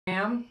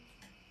am.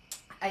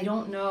 I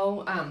don't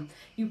know,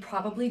 you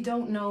probably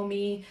don't know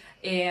me,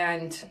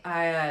 and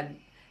I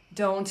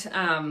don't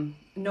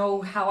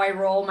know how I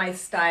roll my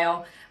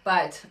style,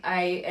 but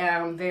I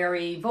am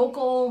very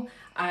vocal.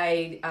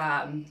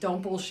 I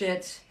don't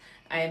bullshit.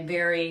 I am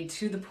very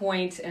to the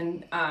point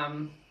and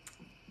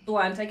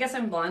blunt. I guess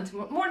I'm blunt,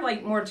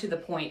 more to the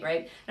point,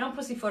 right? I don't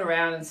pussyfoot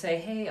around and say,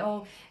 hey,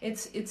 oh,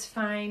 it's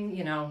fine,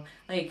 you know.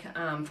 Like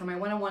for my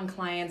one-on-one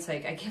clients,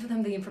 like I give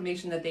them the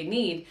information that they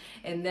need,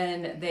 and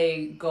then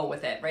they go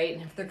with it, right?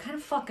 And if they're kind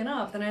of fucking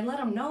up, then I let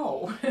them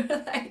know,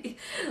 like,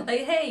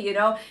 hey, you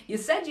know, you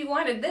said you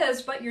wanted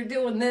this, but you're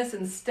doing this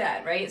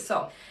instead, right?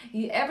 So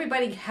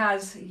everybody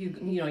has you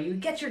know you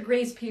get your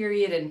grace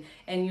period,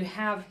 and you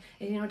have,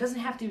 you know, it doesn't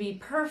have to be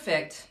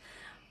perfect.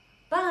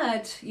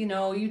 But, you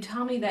know, you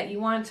tell me that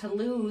you want to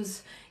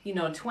lose, you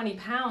know, 20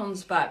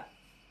 pounds, but,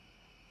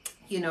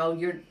 you know,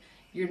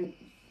 you're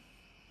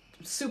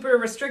super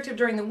restrictive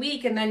during the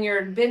week, and then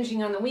you're binging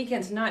on the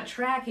weekends, not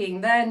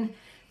tracking, then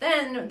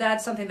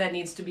that's something that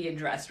needs to be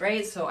addressed,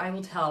 right? So I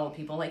will tell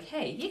people like,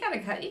 hey, you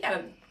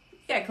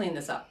gotta clean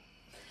this up.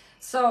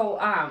 So,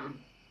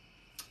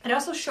 I'd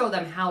also show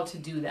them how to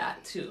do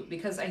that too,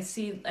 because I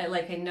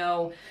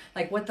know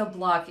like what the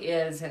block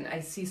is, and I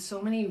see so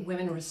many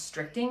women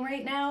restricting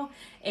right now,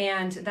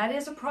 and that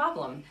is a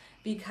problem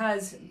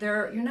because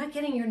you're not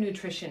getting your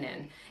nutrition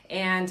in.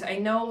 And I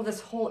know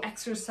this whole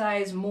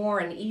exercise more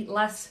and eat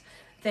less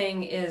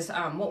thing is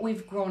what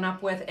we've grown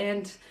up with,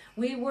 and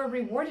we were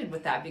rewarded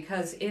with that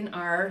because in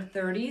our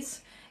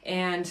 30s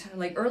and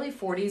like early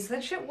 40s,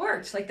 that shit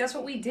worked. Like that's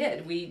what we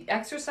did. We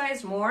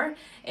exercised more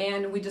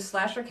and we just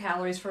slashed our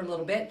calories for a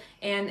little bit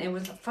and it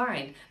was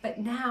fine. But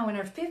now in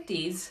our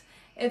 50s,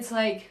 it's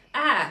like,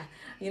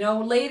 you know,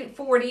 late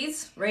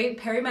 40s, right?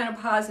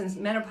 Perimenopause and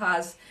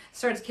menopause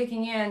starts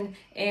kicking in,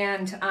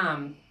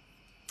 and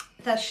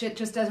that shit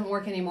just doesn't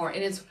work anymore.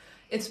 And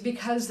it's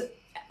because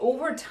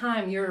over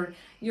time you're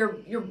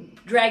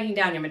dragging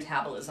down your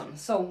metabolism.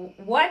 So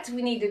what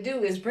we need to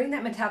do is bring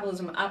that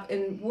metabolism up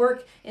and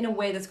work in a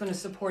way that's going to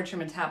support your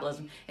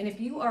metabolism. And if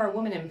you are a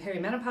woman in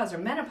perimenopause or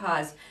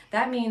menopause,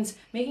 that means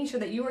making sure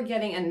that you are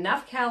getting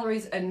enough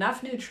calories,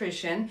 enough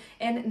nutrition,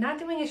 and not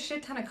doing a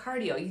shit ton of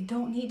cardio. You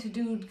don't need to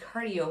do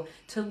cardio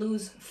to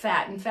lose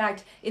fat. In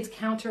fact, it's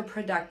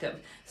counterproductive.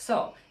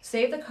 So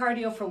save the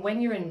cardio for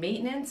when you're in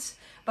maintenance,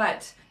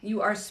 but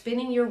you are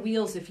spinning your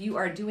wheels if you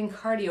are doing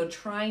cardio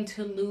trying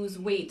to lose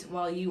weight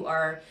while you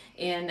are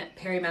in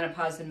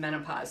perimenopause and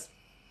menopause.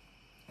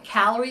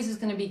 Calories is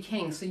going to be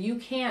king, so you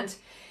can't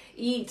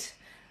eat,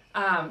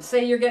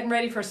 say you're getting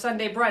ready for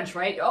Sunday brunch,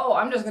 right? Oh,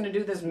 I'm just going to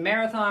do this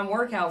marathon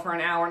workout for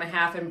an hour and a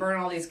half and burn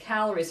all these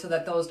calories so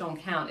that those don't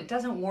count. It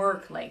doesn't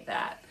work like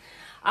that.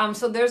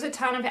 So there's a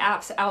ton of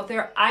apps out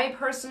there. I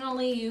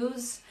personally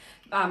use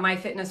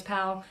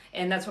MyFitnessPal,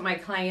 and that's what my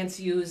clients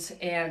use.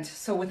 And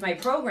so with my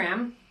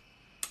program,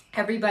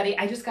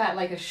 I just got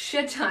like a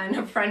shit ton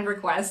of friend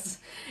requests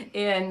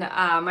in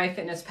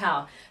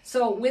MyFitnessPal.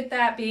 So with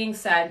that being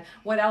said,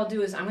 what I'll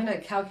do is I'm going to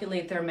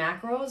calculate their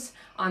macros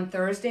on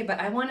Thursday, but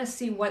I want to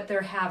see what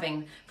they're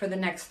having for the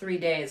next 3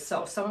 days.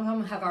 So some of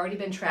them have already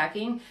been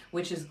tracking,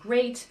 which is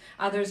great.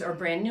 Others are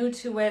brand new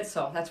to it.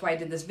 So that's why I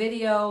did this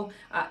video,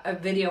 a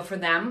video for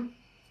them.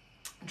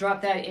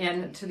 Drop that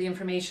in to the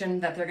information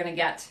that they're going to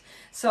get.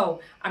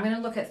 So I'm going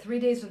to look at 3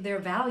 days of their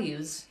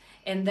values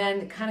and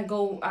then kind of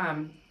go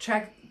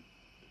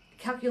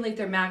calculate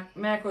their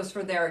macros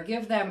for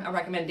give them a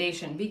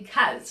recommendation,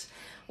 because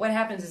what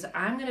happens is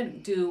I'm going to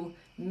do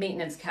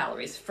maintenance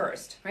calories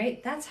first,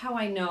 right? That's how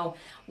I know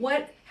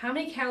how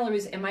many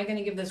calories am I going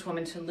to give this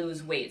woman to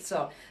lose weight.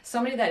 So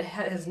somebody that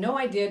has no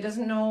idea,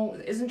 doesn't know,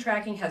 isn't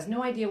tracking, has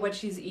no idea what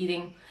she's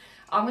eating,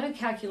 I'm going to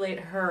calculate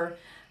her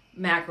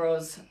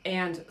macros,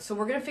 and so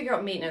we're going to figure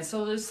out maintenance.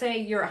 So let's say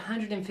you're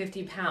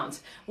 150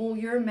 pounds. Well,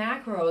 your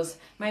macros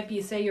might be,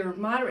 say you're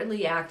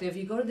moderately active,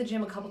 you go to the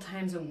gym a couple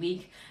times a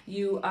week,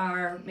 you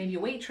are maybe a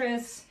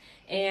waitress,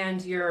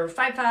 and you're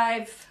 5'5",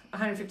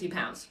 150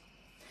 pounds.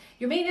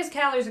 Your maintenance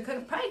calories are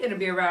probably going to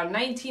be around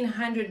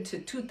 1,900 to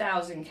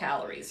 2,000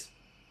 calories.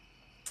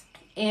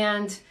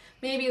 And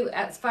maybe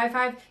at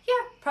 5'5",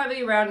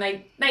 probably around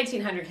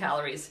 1,900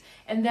 calories.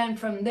 And then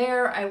from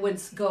there, I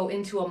would go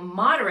into a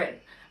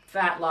moderate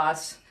fat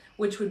loss,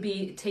 which would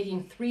be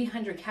taking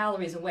 300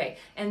 calories away.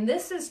 And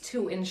this is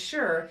to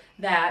ensure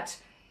that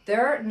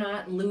they're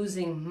not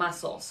losing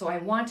muscle. So I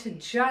want to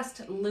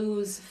just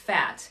lose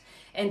fat.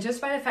 And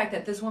just by the fact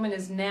that this woman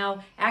is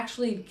now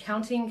actually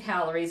counting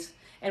calories,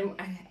 and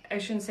I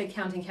shouldn't say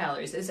counting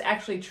calories, is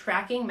actually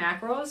tracking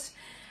macros.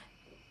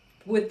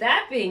 With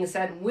that being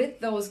said, with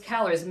those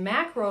calories,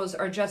 macros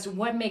are just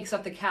what makes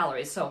up the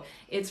calories. So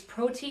it's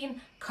protein,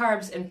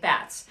 carbs, and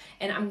fats.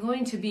 And I'm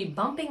going to be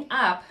bumping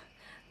up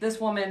this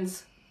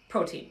woman's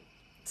protein.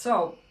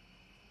 So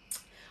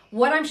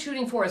what I'm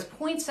shooting for is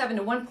 0.7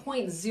 to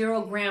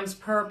 1.0 grams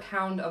per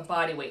pound of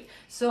body weight.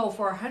 So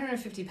for a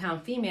 150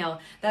 pound female,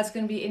 that's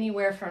going to be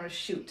anywhere from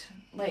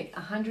like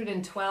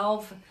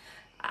 112.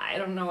 I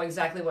don't know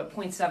exactly what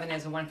 0.7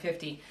 is in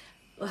 150.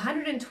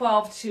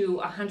 112 to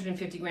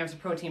 150 grams of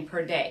protein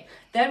per day.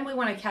 Then we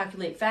want to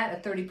calculate fat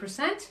at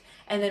 30%,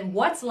 and then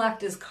what's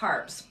left is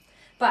carbs.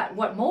 But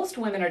what most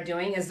women are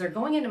doing is they're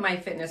going into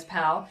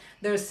MyFitnessPal,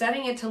 they're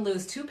setting it to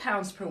lose 2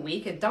 pounds per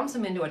week. It dumps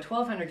them into a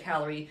 1,200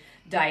 calorie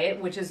diet,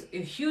 which is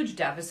a huge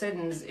deficit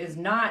and is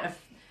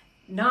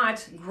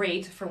not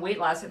great for weight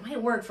loss. It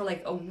might work for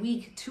like a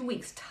week, 2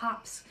 weeks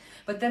tops,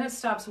 but then it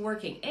stops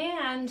working.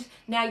 And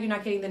now you're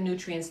not getting the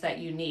nutrients that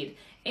you need.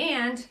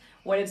 And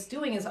what it's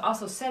doing is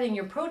also setting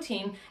your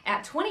protein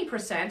at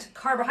 20%,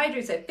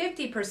 carbohydrates at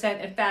 50%,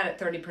 and fat at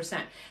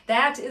 30%.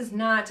 That is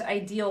not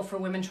ideal for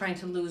women trying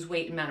to lose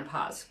weight in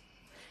menopause.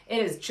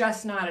 It is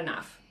just not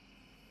enough.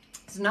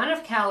 It's not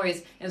enough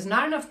calories, it's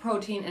not enough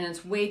protein, and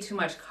it's way too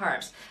much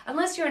carbs.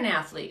 Unless you're an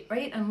athlete,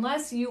 right?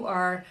 Unless you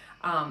are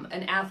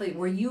an athlete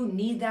where you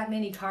need that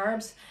many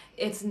carbs,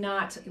 it's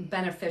not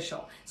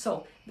beneficial.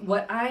 So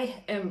what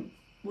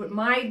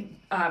my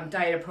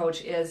diet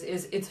approach is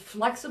it's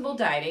flexible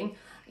dieting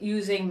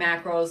using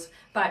macros,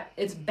 but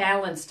it's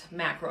balanced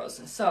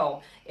macros.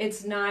 So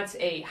it's not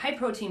a high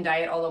protein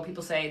diet, although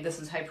people say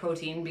this is high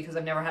protein because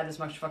I've never had this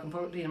much fucking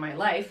protein in my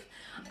life.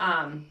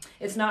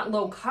 It's not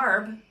low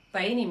carb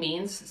by any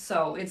means,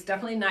 so it's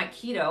definitely not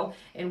keto,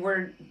 and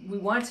we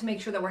want to make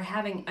sure that we're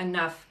having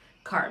enough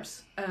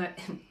carbs.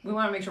 We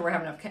want to make sure we're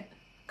having enough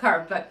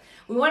carb, but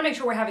we want to make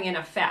sure we're having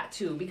enough fat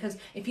too, because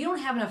if you don't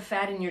have enough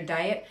fat in your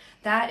diet,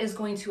 that is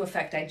going to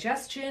affect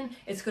digestion,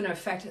 it's going to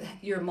affect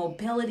your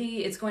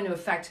mobility, it's going to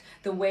affect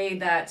the way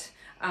that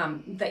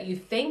you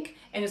think,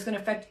 and it's going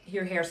to affect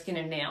your hair, skin,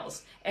 and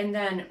nails. And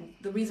then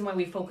the reason why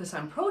we focus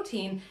on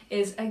protein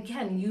is,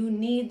 again, you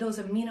need those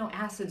amino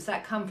acids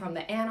that come from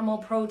the animal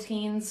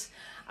proteins.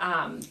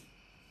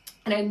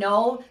 And I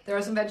know there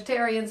are some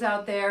vegetarians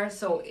out there,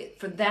 so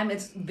for them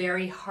it's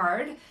very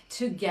hard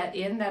to get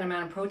in that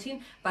amount of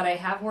protein, but I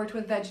have worked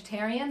with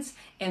vegetarians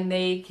and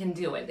they can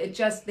do it.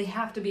 They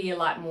have to be a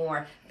lot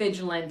more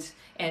vigilant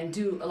and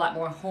do a lot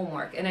more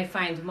homework. And I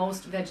find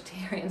most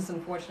vegetarians,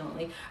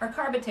 unfortunately, are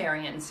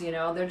carbitarians,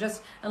 they're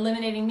just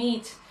eliminating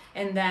meat,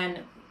 and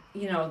then,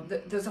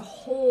 there's a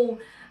whole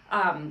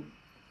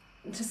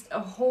just a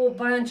whole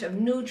bunch of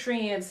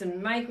nutrients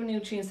and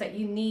micronutrients that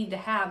you need to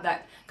have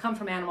that come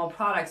from animal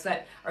products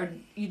that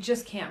you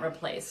just can't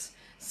replace.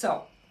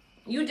 So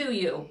you do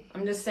you.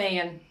 I'm just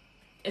saying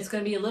it's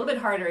going to be a little bit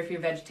harder if you're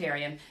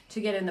vegetarian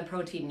to get in the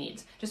protein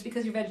needs. Just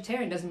because you're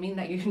vegetarian doesn't mean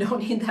that you don't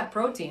need that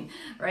protein,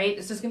 right?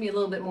 It's just going to be a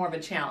little bit more of a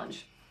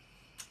challenge.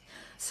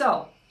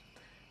 So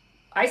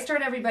I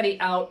start everybody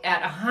out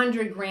at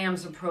 100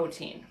 grams of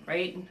protein,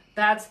 right?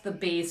 That's the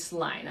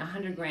baseline,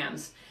 100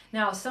 grams.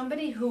 Now,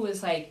 somebody who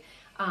is like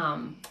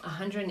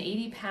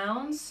 180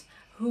 pounds,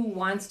 who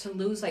wants to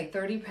lose like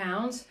 30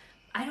 pounds,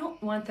 I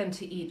don't want them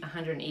to eat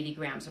 180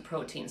 grams of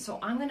protein. So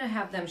I'm going to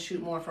have them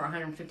shoot more for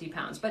 150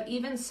 pounds. But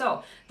even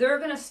so, they're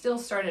going to still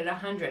start at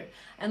 100.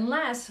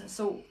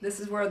 So this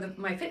is where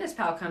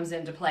MyFitnessPal comes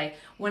into play.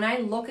 When I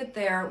look at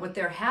what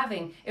they're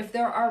having, if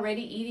they're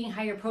already eating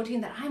higher protein,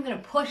 then I'm going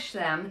to push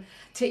them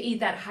to eat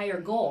that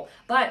higher goal.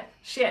 But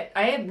shit,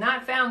 I have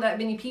not found that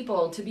many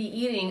people to be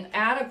eating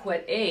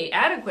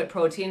adequate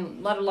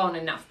protein, let alone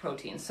enough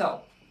protein.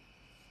 So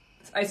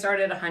I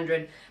started at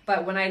 100,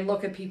 but when I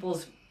look at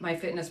people's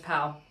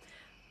MyFitnessPal,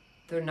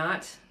 they're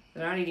not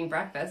eating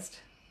breakfast,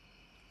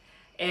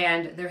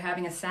 and they're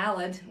having a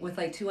salad with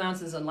like 2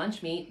 ounces of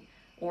lunch meat,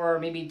 or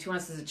maybe 2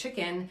 ounces of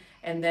chicken,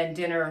 and then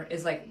dinner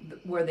is like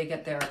where they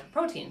get their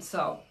protein.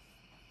 So,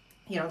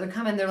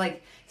 they're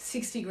like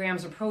 60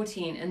 grams of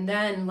protein, and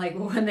then like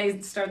when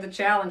they start the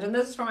challenge, and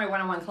this is for my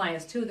one-on-one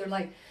clients too, they're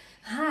like,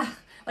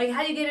 like,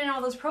 how do you get in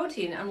all this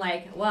protein? I'm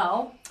like,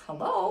 well,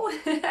 hello.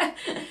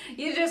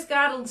 You just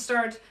got to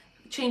start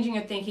changing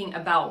your thinking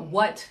about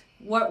what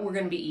we're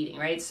going to be eating,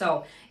 right?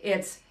 So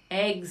it's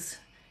eggs,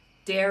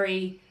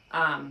 dairy.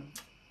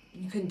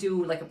 You can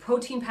do like a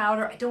protein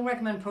powder. I don't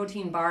recommend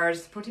protein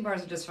bars. Protein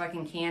bars are just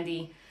fucking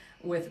candy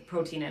with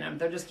protein in them.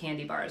 They're just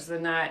candy bars. They're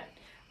not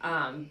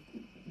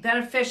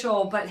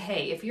beneficial, but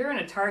hey, if you're in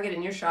a Target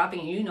and you're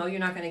shopping and you know you're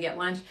not going to get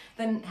lunch,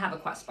 then have a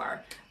Quest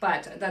bar.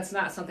 But that's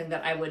not something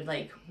that I would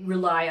like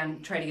rely on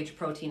trying to get your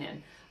protein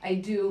in. I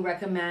do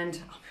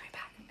recommend, I'll be right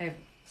back. I have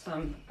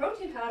some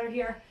protein powder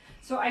here.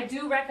 So I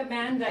do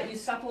recommend that you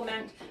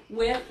supplement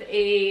with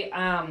a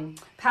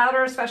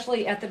powder,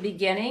 especially at the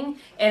beginning,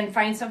 and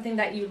find something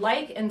that you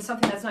like and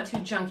something that's not too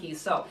junky.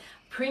 So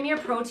Premier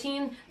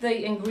Protein,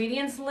 the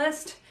ingredients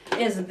list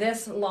is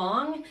this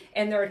long,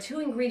 and there are 2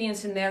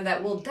 ingredients in there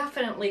that will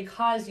definitely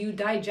cause you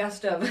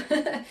digestive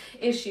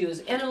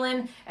issues.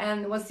 Inulin,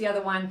 and what's the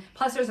other one?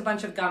 Plus there's a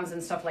bunch of gums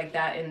and stuff like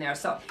that in there.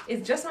 So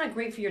it's just not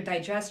great for your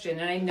digestion.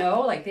 And I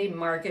know like they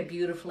mark it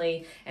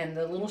beautifully, and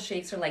the little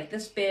shakes are like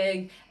this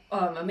big,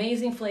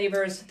 amazing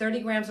flavors,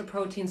 30 grams of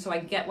protein, so I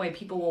get why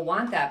people will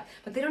want that.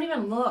 But they don't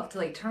even look to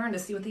like turn to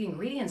see what the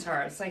ingredients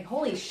are. It's like,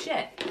 holy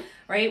shit,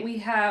 right? We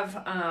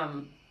have,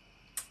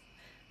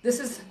 this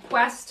is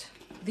Quest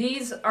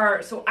these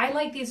are, so I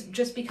like these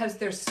just because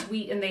they're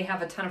sweet and they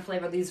have a ton of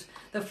flavor.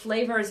 The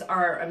flavors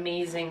are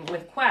amazing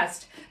with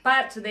Quest,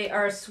 but they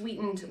are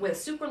sweetened with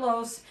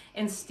sucralose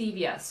and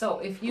stevia. So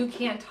if you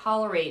can't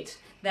tolerate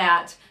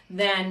that,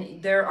 then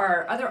there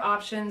are other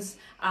options.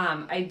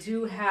 I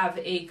do have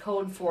a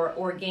code for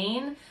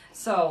Orgain.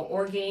 So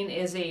Orgain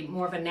is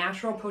more of a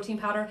natural protein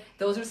powder.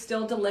 Those are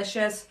still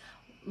delicious,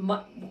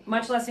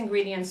 much less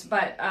ingredients,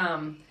 but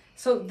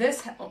so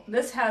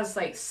this has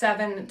like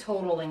 7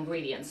 total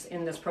ingredients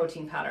in this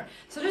protein powder.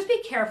 So just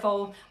be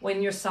careful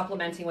when you're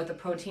supplementing with a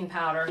protein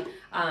powder.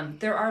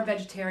 There are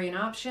vegetarian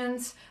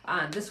options.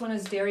 This one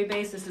is dairy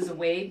based. This is a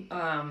whey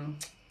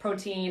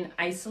protein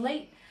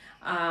isolate,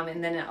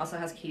 and then it also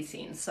has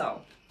casein.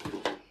 So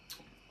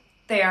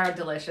they are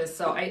delicious.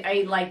 So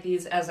I like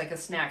these as like a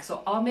snack.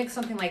 So I'll mix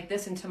something like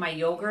this into my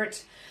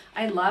yogurt.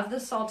 I love the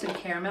salted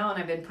caramel,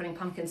 and I've been putting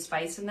pumpkin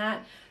spice in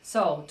that.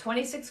 So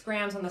 26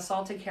 grams on the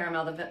salted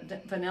caramel. The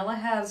vanilla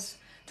has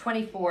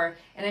 24,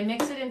 and I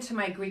mix it into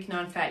my Greek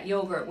non-fat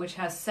yogurt, which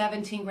has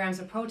 17 grams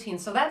of protein.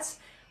 So that's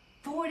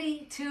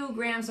 42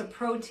 grams of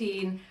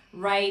protein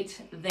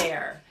right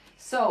there.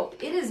 So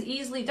it is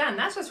easily done.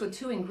 That's just with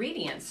 2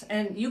 ingredients.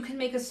 And you can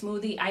make a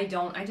smoothie. I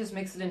don't. I just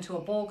mix it into a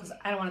bowl because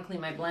I don't want to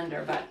clean my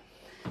blender, but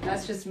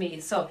that's just me.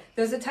 So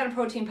there's a ton of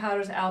protein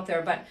powders out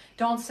there, but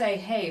don't say,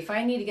 hey, if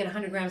I need to get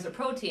 100 grams of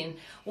protein,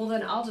 well,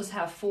 then I'll just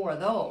have 4 of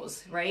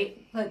those, right?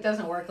 It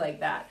doesn't work like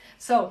that.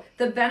 So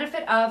the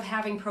benefit of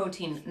having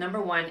protein,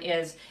 number 1,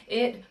 is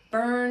it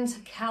burns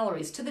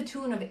calories to the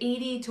tune of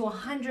 80 to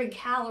 100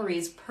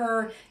 calories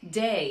per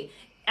day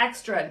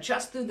extra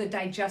just through the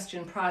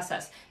digestion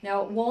process.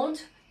 Now,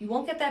 you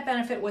won't get that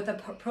benefit with a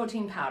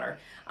protein powder.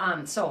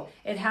 So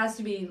it has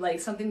to be like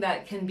something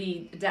that can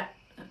be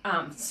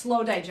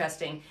slow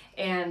digesting,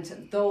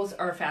 and those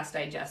are fast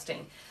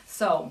digesting.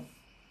 So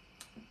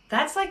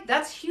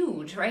that's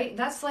huge, right?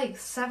 That's like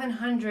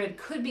 700,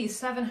 could be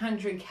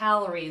 700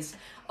 calories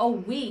a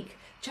week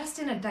just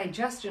in a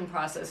digestion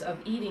process of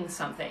eating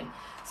something.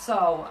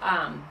 So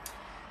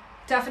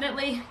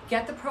definitely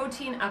get the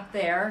protein up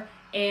there,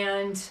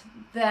 and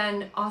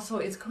then also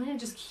it's going to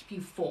just keep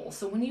you full.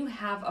 So when you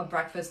have a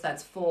breakfast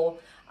that's full,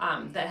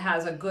 that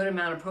has a good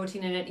amount of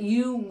protein in it,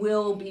 you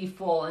will be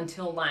full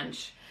until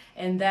lunch.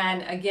 And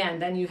then again,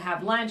 then you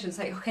have lunch and it's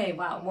like, okay,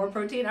 wow, more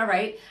protein. All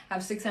right,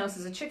 have 6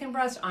 ounces of chicken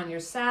breast on your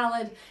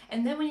salad.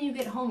 And then when you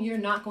get home, you're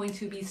not going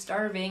to be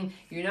starving.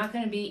 You're not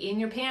going to be in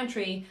your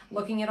pantry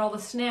looking at all the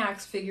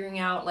snacks, figuring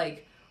out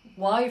like,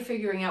 while you're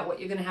figuring out what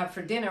you're going to have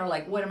for dinner,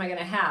 like, what am I going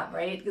to have,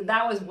 right?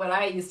 That was what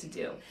I used to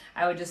do.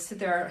 I would just sit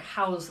there,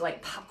 house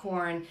like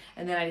popcorn,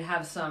 and then I'd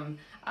have some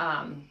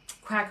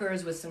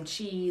crackers with some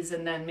cheese,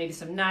 and then maybe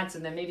some nuts,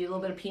 and then maybe a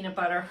little bit of peanut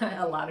butter,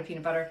 a lot of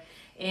peanut butter.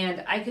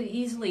 And I could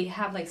easily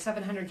have like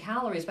 700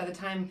 calories by the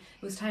time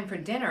it was time for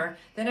dinner.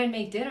 Then I'd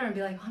make dinner and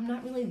be like, I'm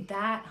not really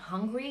that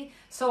hungry.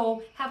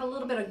 So have a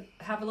little bit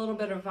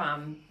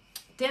of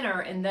dinner,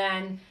 and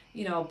then,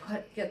 you know,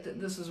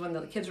 this was when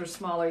the kids were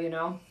smaller, you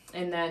know,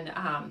 and then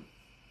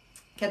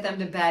get them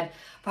to bed,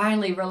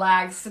 finally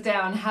relax, sit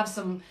down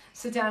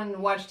and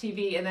watch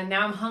TV, and then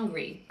now I'm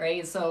hungry,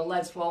 right? So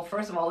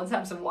first of all, let's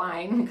have some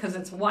wine, because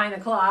it's wine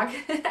o'clock.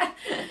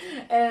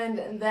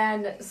 And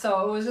then,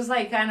 so it was just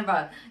like kind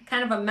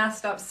of a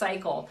messed up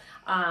cycle,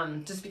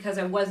 just because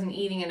I wasn't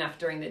eating enough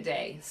during the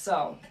day.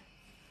 So,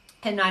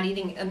 and not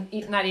eating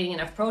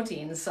enough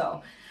protein.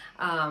 So,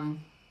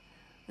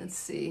 let's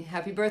see.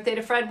 Happy birthday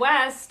to Fred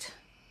West.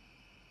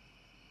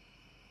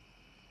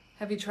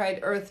 Have you tried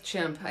Earth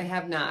Chimp? I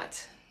have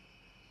not.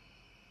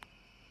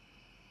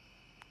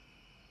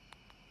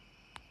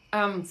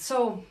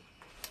 So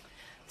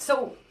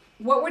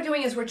what we're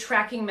doing is we're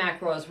tracking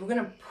macros. We're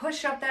going to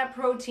push up that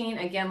protein.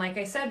 Again, like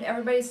I said,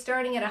 everybody's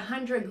starting at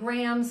 100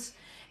 grams,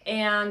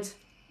 and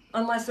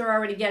unless they're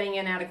already getting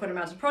inadequate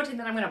amounts of protein,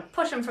 then I'm going to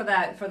push them for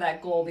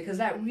that goal, because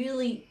that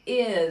really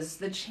is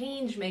the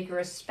change maker,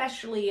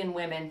 especially in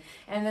women.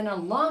 And then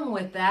along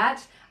with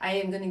that, I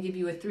am going to give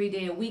you a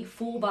 3-day-a-week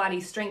full body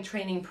strength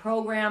training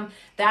program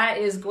that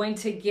is going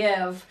to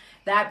give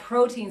that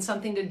protein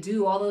something to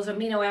do. All those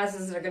amino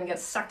acids that are going to get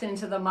sucked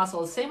into the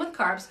muscles. Same with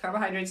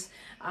carbohydrates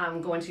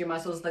go into your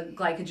muscles, the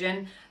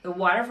glycogen. The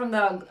water from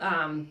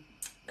the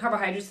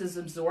carbohydrates is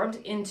absorbed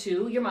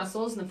into your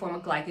muscles in the form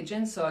of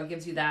glycogen, so it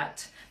gives you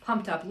that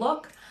pumped up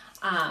look.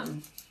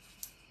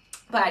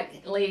 But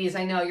ladies,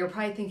 I know you're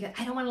probably thinking,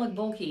 I don't want to look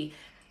bulky.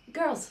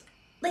 Girls,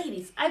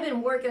 ladies, I've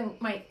been working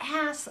my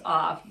ass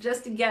off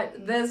just to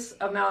get this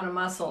amount of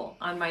muscle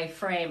on my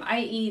frame.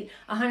 I eat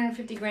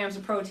 150 grams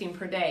of protein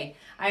per day.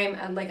 I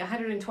am like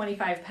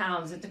 125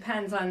 pounds. It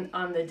depends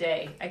on the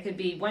day. I could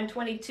be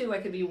 122, I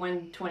could be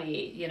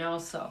 128, you know,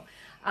 so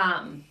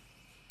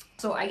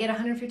I get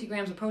 150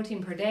 grams of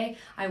protein per day.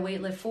 I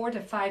weightlift 4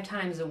 to 5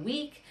 times a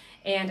week,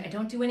 and I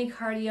don't do any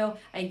cardio.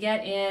 I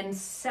get in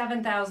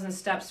 7,000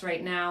 steps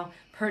right now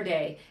per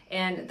day,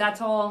 and that's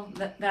all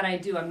that I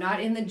do. I'm not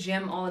in the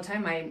gym all the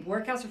time. My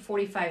workouts are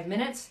 45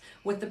 minutes.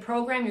 With the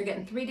program, you're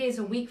getting 3 days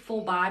a week,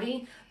 full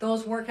body.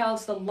 Those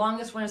workouts, the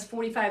longest one is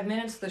 45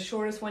 minutes. The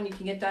shortest one you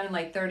can get done in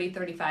like 30,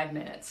 35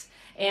 minutes.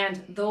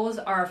 And those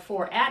are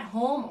for at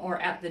home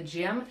or at the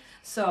gym.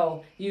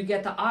 So you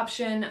get the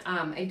option.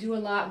 I do a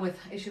lot with,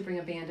 I should bring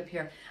a band up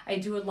here. I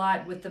do a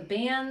lot with the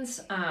bands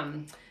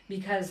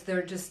because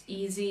they're just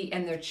easy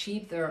and they're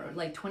cheap. They're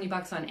like 20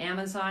 bucks on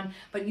Amazon,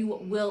 but you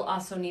will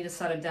also need a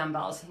set of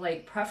dumbbells,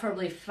 like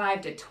preferably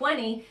 5 to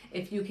 20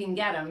 if you can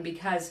get them,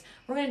 because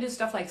we're going to do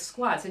stuff like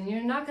squats, and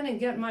you're not going to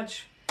get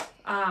much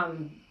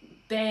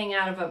bang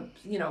out of a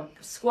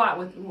squat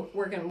with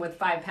working with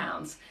 5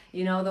 pounds.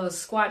 Those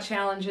squat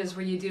challenges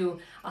where you do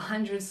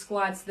 100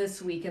 squats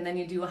this week and then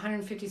you do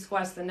 150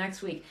 squats the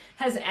next week.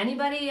 Has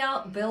anybody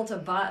else built a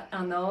butt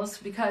on those?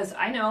 Because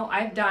I know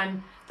I've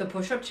done the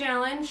push-up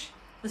challenge,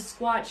 the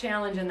squat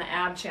challenge, and the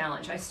ab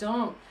challenge. I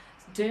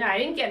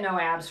didn't get no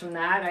abs from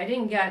that. I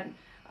didn't get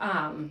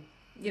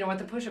what,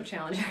 the push-up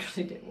challenge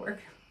actually did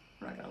work.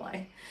 I'm not gonna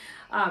lie.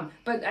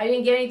 But I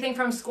didn't get anything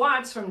from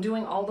squats, from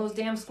doing all those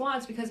damn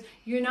squats, because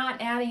you're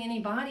not adding any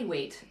body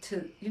weight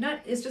to,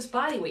 it's just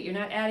body weight. You're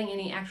not adding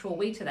any actual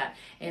weight to that.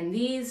 And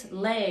these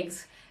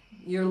legs,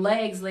 your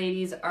legs,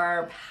 ladies,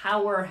 are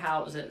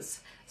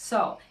powerhouses.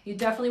 So you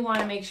definitely want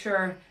to make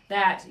sure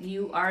that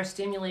you are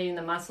stimulating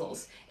the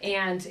muscles.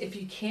 And if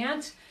you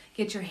can't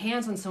get your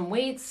hands on some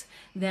weights,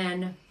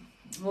 then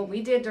what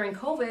we did during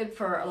COVID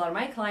for a lot of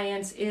my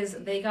clients is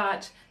they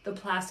got the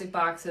plastic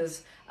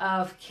boxes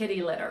of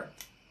kitty litter.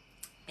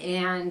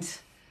 And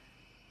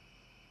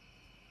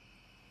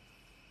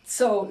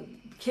so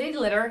kitty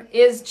litter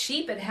is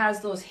cheap. It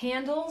has those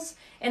handles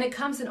and it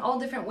comes in all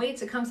different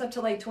weights. It comes up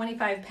to like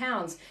 25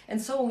 pounds.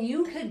 And so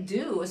you could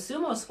do a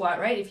sumo squat,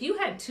 right? If you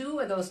had 2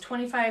 of those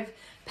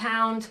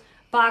 25-pound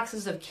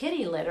boxes of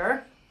kitty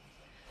litter,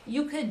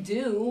 you could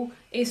do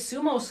a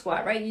sumo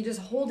squat, right? You just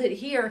hold it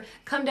here,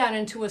 come down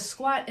into a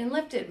squat and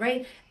lift it,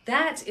 right?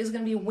 That is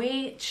going to be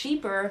way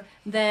cheaper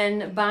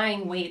than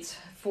buying weights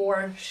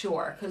for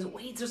sure, because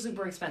weights are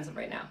super expensive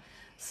right now.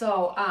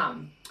 So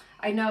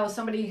I know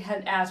somebody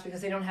had asked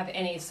because they don't have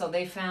any, so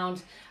they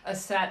found a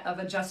set of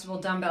adjustable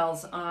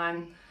dumbbells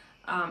on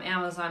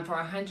Amazon for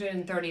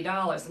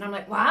 $130. And I'm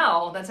like,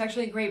 wow, that's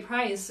actually a great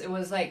price. It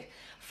was like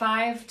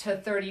 5 to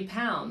 30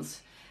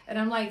 pounds. And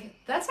I'm like,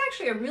 that's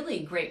actually a really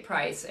great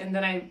price. And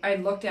then I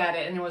looked at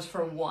it and it was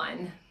for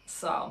 1.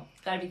 So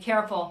gotta be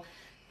careful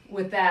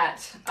with that.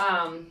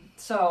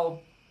 So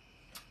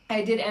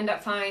I did end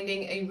up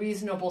finding a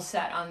reasonable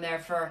set on there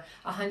for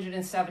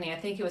 $170. I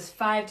think it was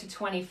 5 to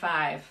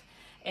 25.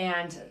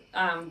 And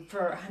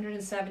for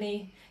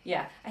 $170,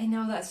 yeah, I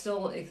know that's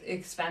still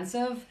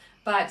expensive,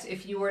 but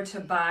if you were to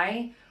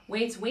buy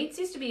weights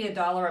used to be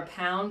 $1 a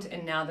pound,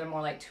 and now they're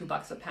more like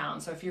 $2 a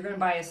pound. So if you're going to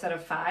buy a set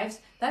of 5s,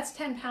 that's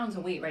 10 pounds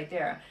of weight right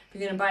there. If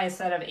you're going to buy a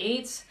set of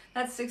 8s,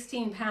 that's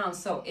 16 pounds.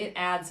 So it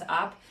adds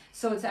up.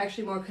 So it's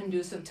actually more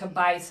conducive to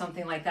buy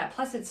something like that.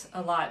 Plus, it's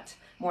a lot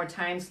more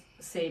time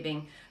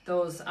saving.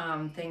 Those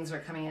things are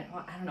coming in.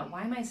 Well, I don't know.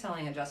 Why am I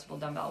selling adjustable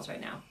dumbbells right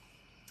now?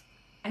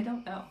 I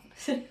don't know.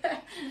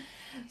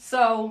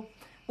 So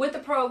with the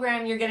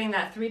program, you're getting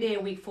that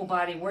 3-day-a-week full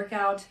body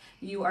workout.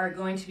 You are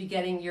going to be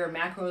getting your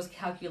macros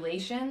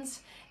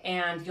calculations,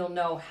 and you'll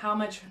know how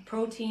much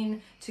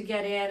protein to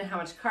get in, how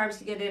much carbs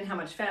to get in, how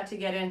much fat to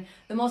get in.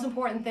 The most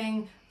important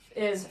thing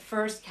is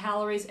first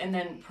calories and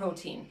then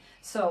protein.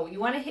 So you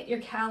want to hit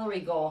your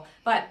calorie goal,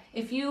 but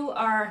if you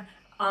are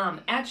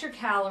at your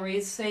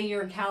calories, say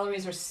your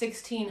calories are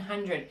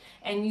 1,600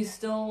 and you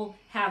still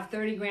have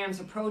 30 grams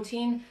of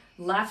protein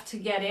left to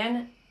get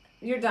in,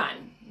 you're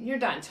done. You're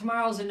done.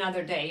 Tomorrow's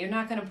another day. You're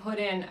not going to put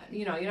in,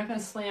 you're not going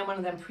to slam one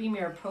of them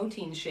premier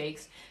protein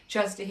shakes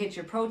just to hit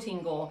your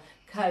protein goal,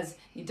 because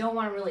you don't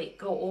want to really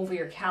go over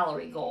your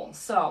calorie goal.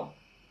 So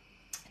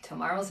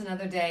tomorrow's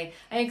another day.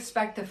 I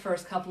expect the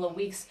first couple of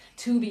weeks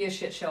to be a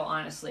shit show,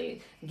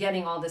 honestly,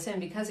 getting all this in,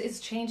 because it's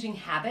changing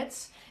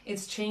habits.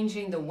 It's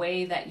changing the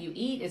way that you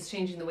eat. It's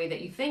changing the way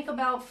that you think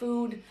about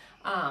food,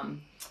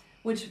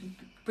 which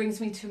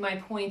brings me to my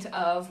point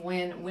of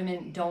when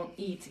women don't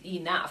eat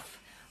enough,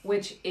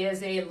 which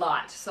is a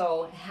lot.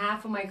 So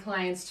half of my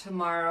clients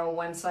tomorrow,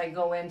 once I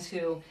go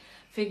into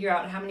figure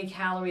out how many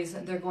calories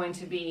they're going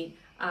to be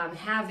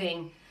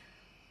having,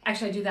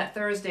 actually I do that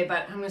Thursday,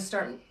 but I'm going to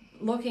start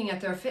looking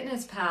at their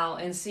Fitness Pal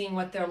and seeing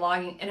what they're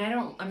logging. And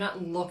I'm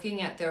not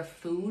looking at their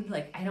food.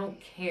 Like, I don't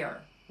care.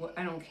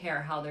 I don't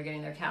care how they're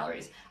getting their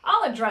calories.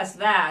 I'll address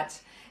that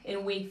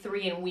in week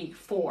 3 and week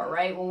 4,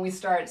 right? When we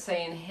start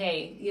saying,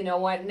 hey, you know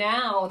what,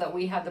 now that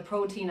we have the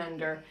protein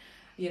under,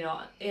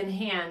 in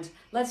hand,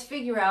 let's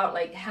figure out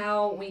like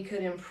how we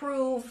could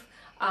improve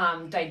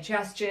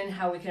digestion,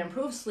 how we can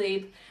improve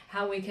sleep,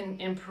 how we can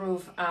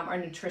improve our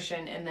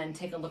nutrition, and then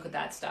take a look at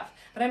that stuff.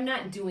 But I'm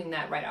not doing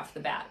that right off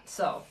the bat.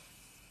 So,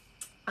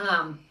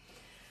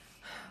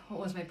 what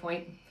was my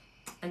point?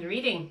 Under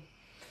eating.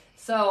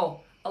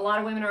 So a lot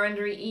of women are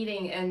under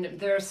eating and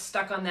they're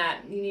stuck on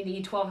that. You need to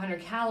eat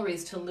 1,200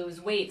 calories to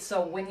lose weight.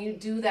 So when you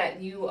do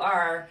that, you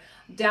are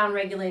down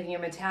regulating your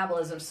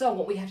metabolism. So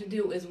what we have to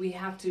do is we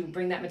have to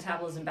bring that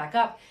metabolism back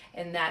up,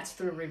 and that's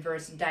through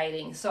reverse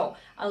dieting. So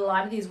a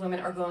lot of these women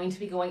are going to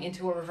be going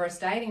into a reverse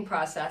dieting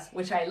process,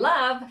 which I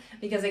love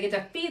because I get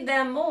to feed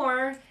them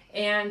more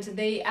and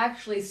they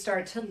actually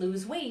start to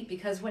lose weight.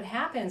 Because what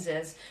happens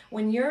is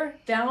when you've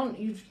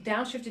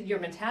downshifted your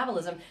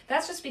metabolism,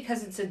 that's just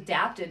because it's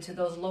adapted to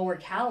those lower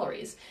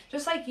calories.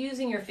 Just like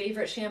using your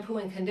favorite shampoo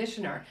and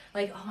conditioner,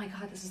 like, oh my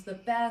God, this is the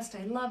best,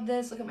 I love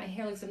this, look at my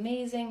hair, looks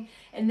amazing,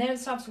 and then it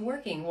stops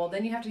working. Well,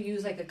 then you have to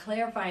use like a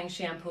clarifying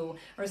shampoo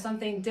or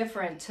something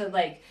different to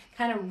like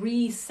kind of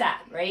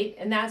reset, right?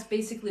 And that's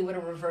basically what a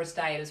reverse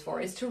diet is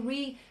for, is to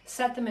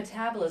reset the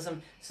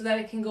metabolism so that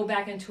it can go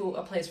back into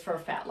a place for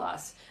fat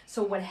loss.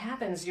 So what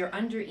happens, you're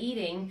under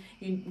eating,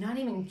 you're not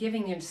even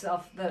giving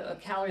yourself the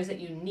calories that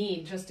you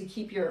need just to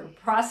keep your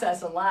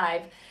process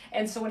alive.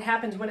 And so what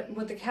happens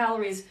with the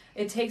calories,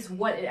 it takes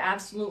what it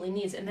absolutely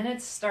needs, and then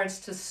it starts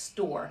to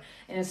store,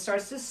 and it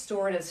starts to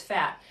store it as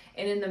fat.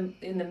 And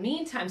in the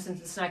meantime, since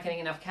it's not getting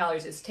enough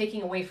calories, it's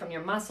taking away from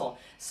your muscle.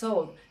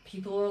 So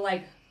people are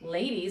like,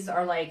 ladies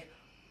are like,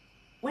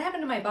 what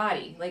happened to my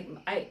body? Like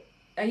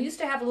I used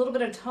to have a little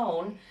bit of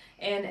tone,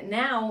 and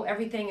now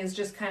everything is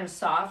just kind of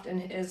soft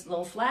and is a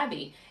little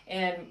flabby,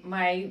 and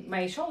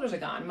my shoulders are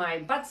gone, my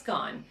butt's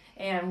gone,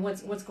 and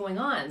what's going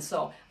on?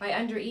 So by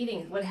under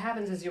eating, what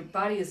happens is your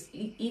body is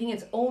eating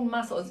its own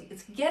muscle.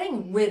 It's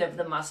getting rid of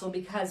the muscle,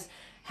 because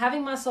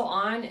having muscle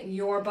on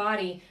your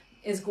body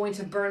is going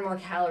to burn more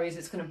calories.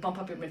 It's going to bump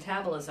up your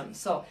metabolism.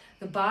 So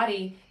the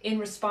body, in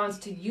response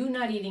to you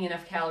not eating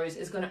enough calories,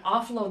 is going to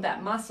offload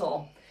that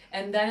muscle,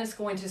 and then it's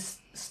going to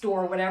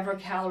store whatever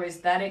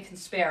calories that it can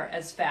spare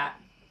as fat.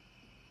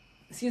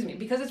 Excuse me,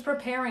 because it's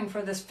preparing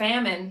for this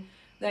famine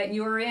that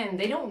you're in.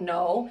 They don't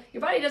know.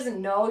 Your body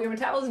doesn't know. Your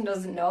metabolism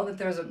doesn't know that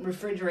there's a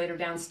refrigerator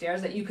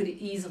downstairs that you could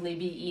easily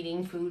be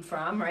eating food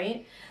from,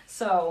 right?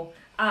 So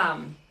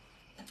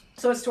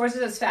it stores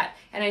it as fat.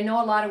 And I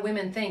know a lot of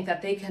women think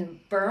that they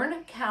can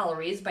burn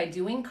calories by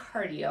doing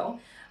cardio,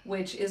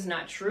 which is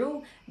not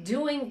true.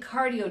 Doing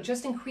cardio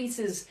just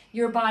increases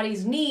your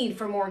body's need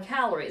for more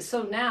calories.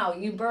 So now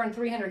you burn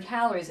 300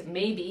 calories,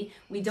 maybe.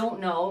 We don't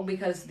know,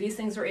 because these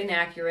things are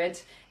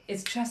inaccurate.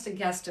 It's just a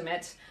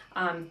guesstimate.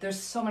 There's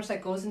so much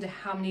that goes into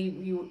how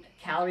many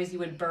calories you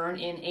would burn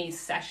in a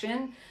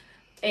session.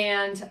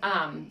 And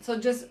so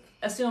just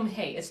assume,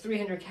 hey, it's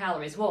 300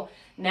 calories. Well,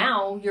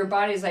 now your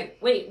body's like,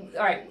 wait,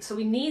 all right, so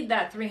we need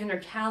that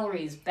 300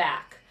 calories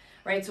back,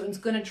 right? So it's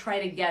going to try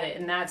to get it,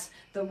 and that's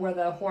where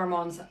the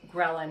hormones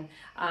leptin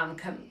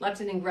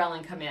and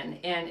ghrelin come in,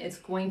 and it's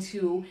going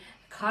to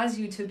cause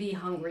you to be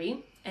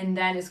hungry, and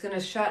then it's going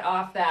to shut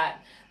off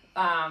that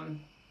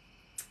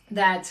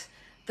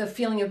the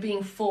feeling of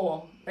being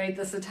full, right?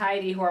 The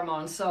satiety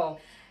hormone. So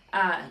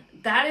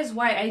that is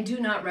why I do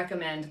not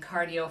recommend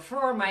cardio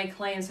for my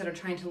clients that are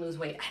trying to lose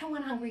weight. I don't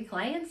want hungry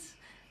clients.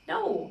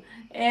 No.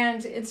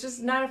 And it's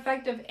just not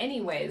effective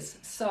anyways.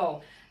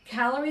 So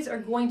calories are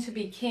going to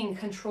be king.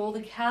 Control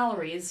the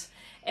calories.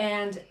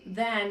 And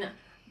then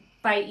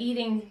by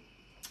eating,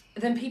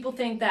 then people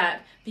think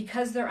that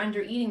because they're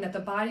under eating that the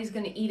body's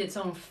going to eat its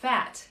own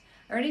fat.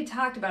 I already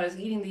talked about is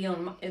eating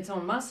its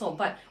own muscle,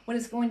 but what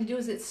it's going to do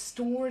is it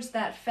stores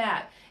that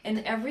fat.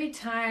 And every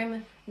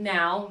time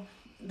now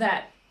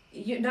that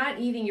you're not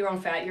eating your own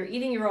fat, you're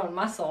eating your own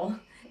muscle.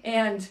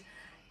 And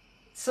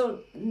so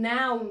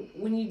now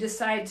when you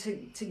decide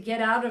to get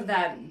out of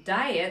that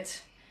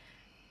diet,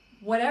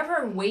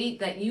 whatever weight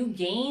that you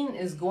gain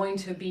is going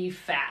to be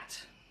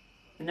fat,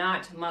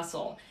 not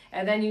muscle.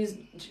 And then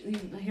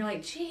you're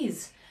like,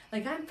 geez,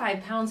 like I'm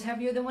 5 pounds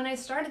heavier than when I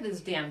started this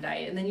damn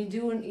diet. And then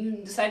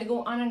you decide to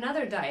go on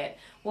another diet.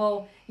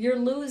 Well, you're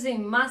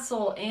losing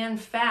muscle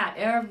and fat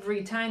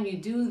every time you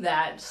do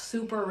that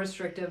super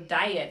restrictive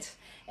diet.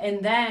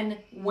 And then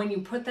when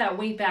you put that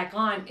weight back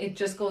on, it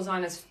just goes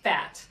on as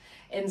fat.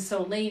 And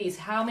so ladies,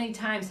 how many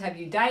times have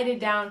you dieted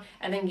down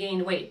and then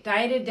gained weight?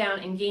 Dieted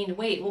down and gained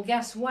weight. Well,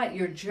 guess what?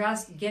 You're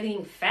just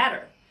getting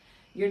fatter.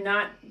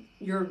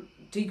 You're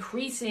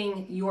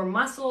decreasing your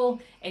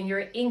muscle and you're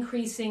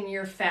increasing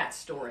your fat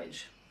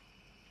storage.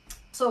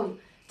 So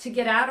to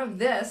get out of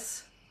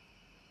this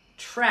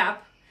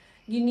trap,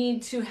 you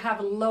need to have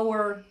a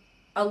lower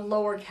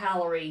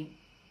calorie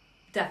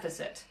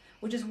deficit,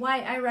 which is why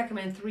I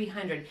recommend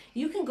 300.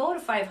 You can go to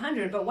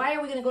 500, but why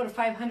are we going to go to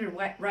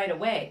 500 right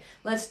away?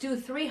 Let's do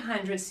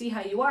 300, see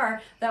how you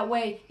are. That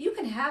way you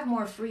can have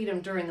more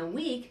freedom during the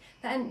week,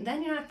 then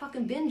you're not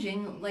fucking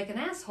binging like an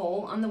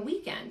asshole on the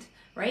weekend,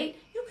 right?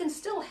 You can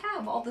still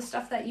have all the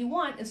stuff that you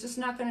want. It's just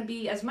not going to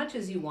be as much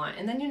as you want.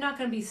 And then you're not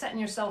going to be setting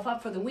yourself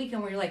up for the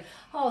weekend where you're like,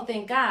 oh,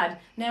 thank God,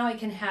 now I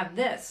can have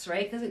this,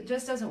 right? Because it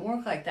just doesn't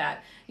work like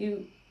that.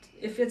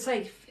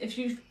 If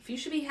you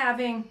should be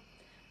having,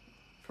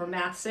 for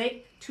math's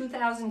sake,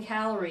 2,000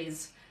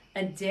 calories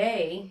a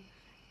day,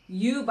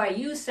 by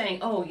you saying,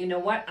 oh, you know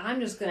what, I'm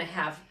just going to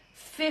have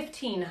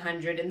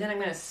 1,500 and then I'm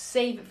going to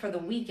save it for the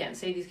weekend,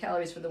 save these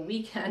calories for the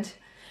weekend,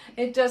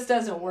 It just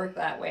doesn't work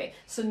that way.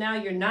 So now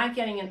you're not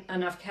getting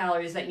enough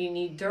calories that you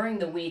need during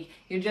the week.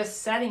 You're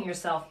just setting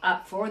yourself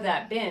up for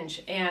that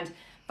binge. And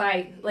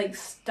by like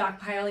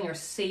stockpiling or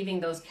saving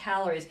those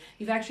calories,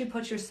 you've actually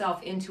put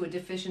yourself into a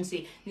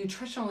deficiency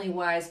nutritionally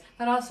wise,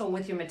 but also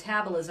with your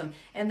metabolism.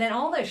 And then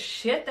all the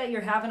shit that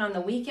you're having on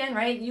the weekend,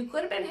 right? You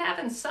could have been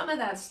having some of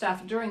that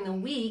stuff during the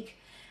week,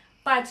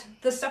 but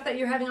the stuff that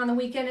you're having on the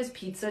weekend is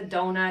pizza,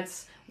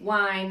 donuts,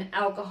 wine,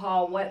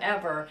 alcohol,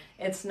 whatever.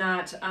 It's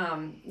not,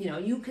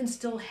 you can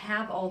still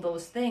have all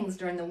those things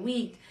during the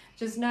week,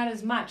 just not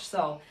as much.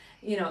 So,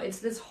 it's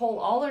this whole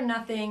all or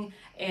nothing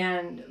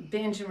and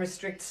binge and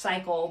restrict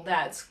cycle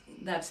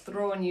that's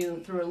throwing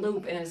you through a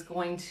loop and is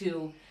going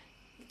to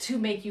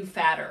make you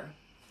fatter.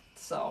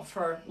 So,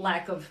 for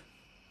lack of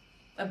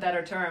a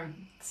better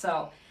term.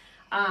 So,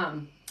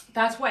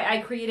 that's why I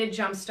created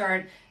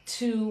Jumpstart,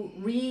 to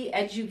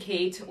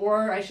re-educate,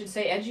 or I should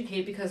say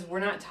educate, because we're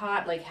not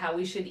taught like how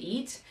we should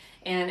eat.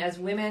 And as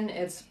women,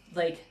 it's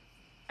like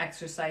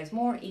exercise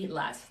more, eat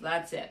less.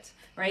 That's it,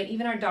 right?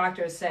 Even our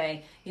doctors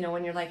say,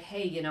 when you're like,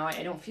 hey,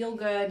 I don't feel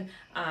good,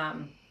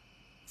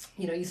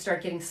 you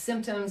start getting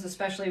symptoms,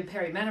 especially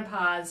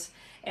perimenopause,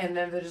 and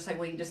then they're just like,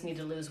 well, you just need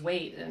to lose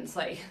weight. And it's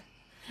like,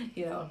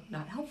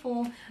 not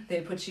helpful. They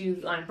put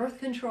you on birth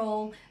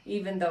control,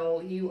 even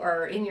though you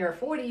are in your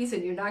 40s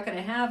and you're not going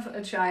to have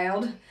a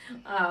child.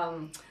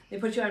 They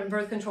put you on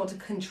birth control to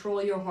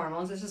control your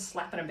hormones. It's just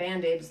slapping a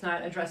Band-Aid. It's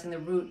not addressing the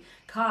root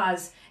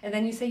cause. And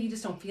then you say you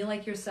just don't feel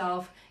like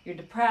yourself. You're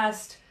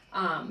depressed.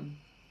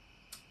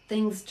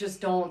 Things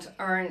just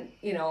aren't,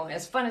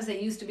 as fun as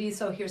they used to be.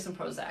 So here's some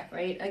Prozac,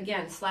 right?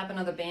 Again, slap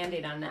another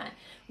Band-Aid on that.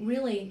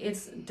 Really,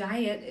 it's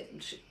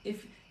diet.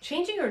 If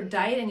changing your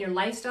diet and your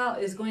lifestyle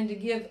is going to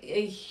give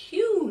a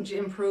huge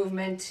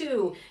improvement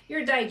to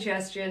your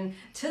digestion,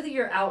 to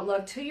your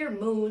outlook, to your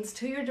moods,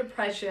 to your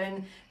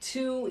depression,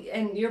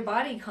 and your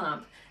body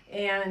comp.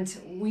 And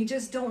we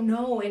just don't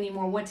know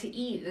anymore what to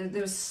eat.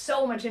 There's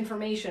so much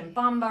information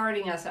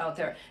bombarding us out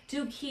there.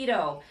 Do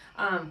keto,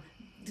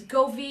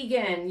 go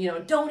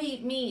vegan, don't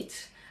eat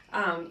meat.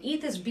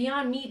 Eat this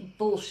Beyond Meat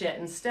bullshit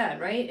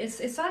instead, right?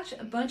 It's such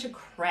a bunch of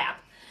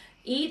crap.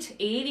 Eat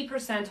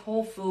 80%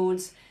 whole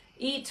foods.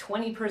 Eat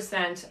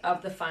 20%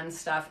 of the fun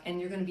stuff, and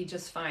you're going to be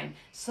just fine.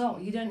 So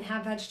you didn't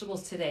have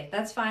vegetables today.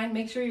 That's fine.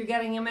 Make sure you're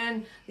getting them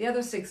in the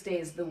other 6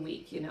 days of the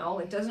week.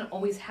 It doesn't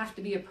always have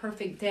to be a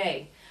perfect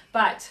day.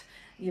 But,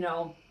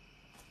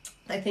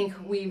 I think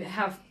we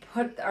have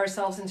put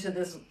ourselves into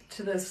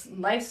this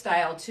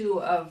lifestyle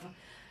too of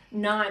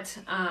not,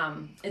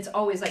 it's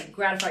always like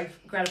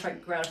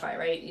gratify,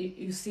 right?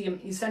 You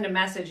send a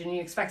message and you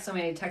expect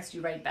somebody to text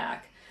you right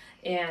back.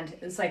 And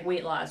it's like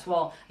weight loss.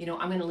 Well, I'm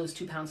going to lose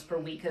 2 pounds per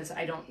week because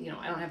I don't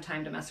have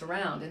time to mess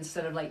around.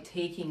 Instead of like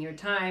taking your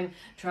time,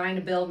 trying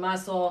to build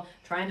muscle,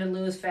 trying to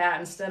lose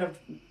fat instead of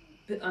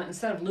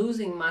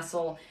losing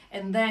muscle,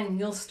 and then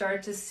you'll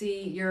start to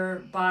see your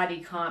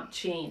body comp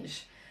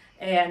change.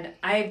 And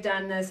I've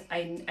done this.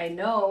 I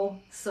know.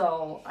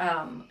 So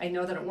I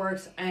know that it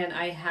works, and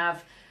I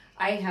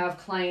have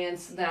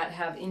clients that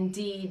have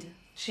indeed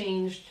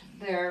changed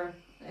their.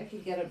 I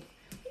could get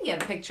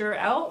a picture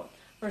out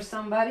for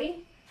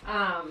somebody.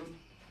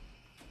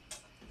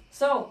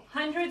 So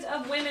hundreds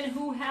of women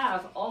who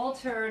have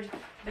altered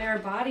their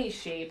body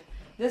shape.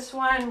 This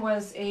one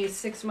was a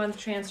 6-month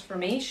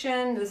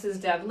transformation. This is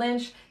Deb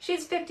Lynch.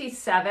 She's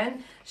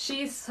 57.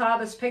 She saw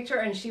this picture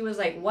and she was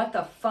like, what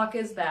the fuck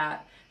is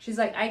that? She's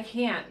like, I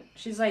can't.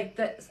 She's like,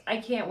 I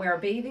can't wear a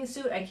bathing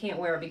suit. I can't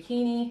wear a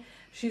bikini.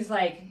 She's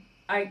like,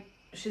 I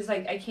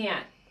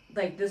can't.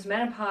 Like, this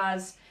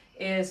menopause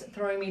is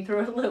throwing me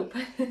through a loop.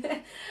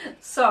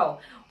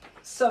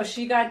 So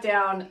she got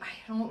down, I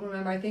don't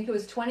remember, I think it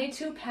was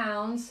 22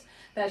 pounds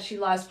that she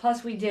lost.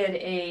 Plus we did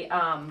a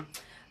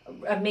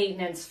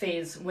maintenance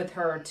phase with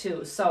her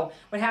too. So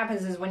what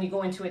happens is when you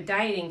go into a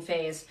dieting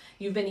phase,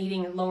 you've been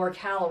eating lower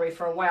calorie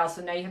for a while.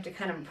 So now you have to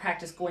kind of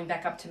practice going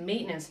back up to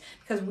maintenance,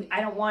 because I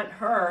don't want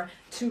her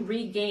to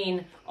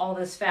regain all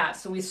this fat.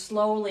 So we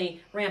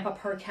slowly ramp up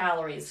her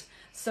calories.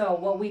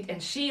 So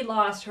and she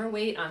lost her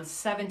weight on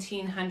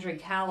 1,700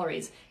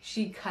 calories.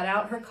 She cut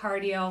out her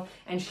cardio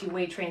and she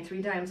weight trained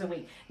 3 times a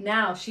week.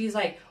 Now she's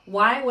like,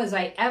 why was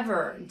I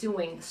ever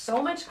doing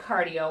so much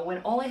cardio when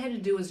all I had to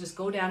do was just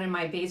go down in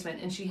my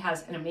basement? And she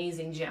has an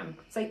amazing gym.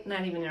 It's like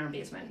not even in her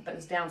basement, but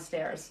it's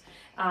downstairs.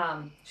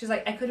 She's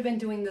like, I could have been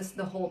doing this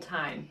the whole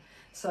time.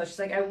 So she's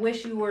like, I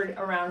wish you were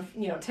around,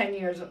 10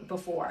 years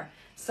before.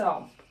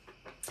 So,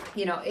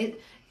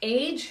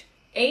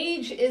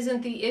 Age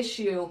isn't the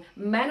issue.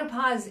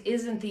 Menopause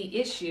isn't the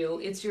issue.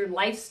 It's your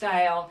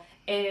lifestyle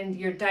and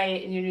your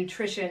diet and your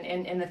nutrition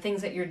and the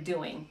things that you're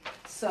doing.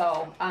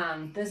 So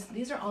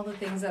these are all the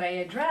things that I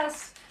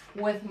address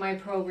with my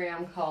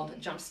program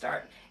called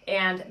Jumpstart.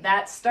 And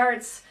that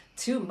starts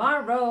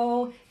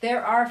tomorrow.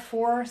 There are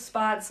 4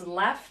 spots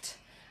left.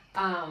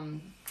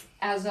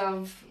 As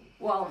of,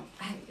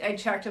 I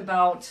checked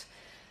about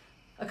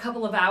a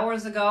couple of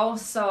hours ago.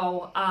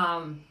 So,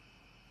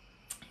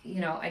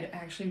 I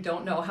actually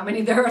don't know how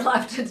many there are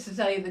left, to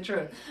tell you the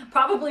truth.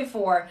 Probably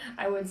 4,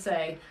 I would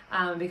say,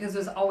 because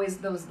there's always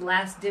those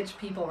last ditch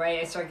people, right?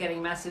 I start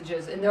getting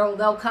messages, and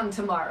they'll come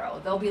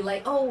tomorrow. They'll be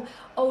like, oh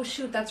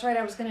shoot, that's right,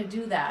 I was going to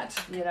do that,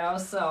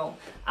 So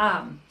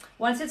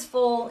once it's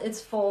full,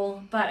 it's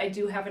full. But I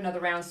do have another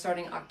round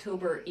starting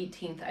October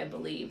 18th, I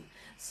believe.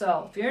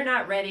 So if you're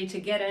not ready to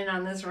get in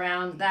on this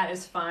round, that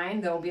is fine.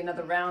 There will be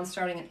another round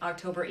starting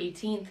October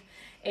 18th,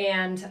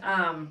 and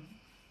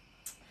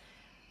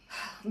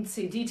let's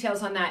see,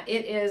 details on that.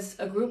 It is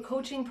a group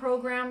coaching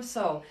program,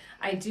 so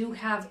I do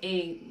have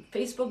a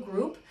Facebook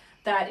group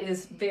that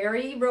is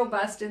very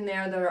robust in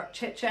there. They're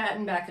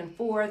chit-chatting back and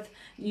forth.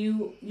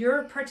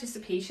 Your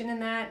participation in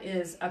that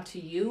is up to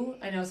you.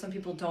 I know some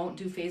people don't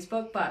do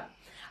Facebook, but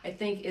I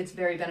think it's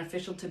very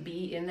beneficial to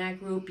be in that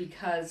group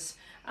because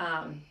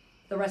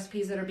the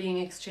recipes that are being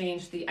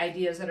exchanged, the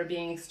ideas that are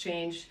being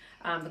exchanged,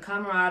 the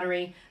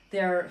camaraderie.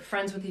 They're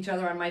friends with each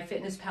other on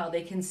MyFitnessPal.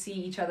 They can see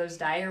each other's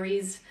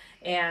diaries,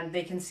 and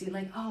they can see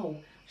like, oh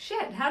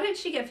shit, how did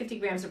she get 50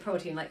 grams of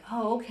protein? Like,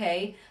 oh,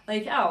 okay.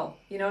 Like, oh,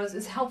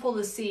 it's helpful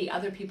to see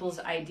other people's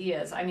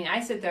ideas. I mean,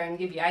 I sit there and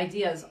give you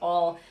ideas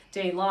all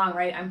day long,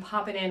 right? I'm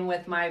popping in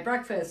with my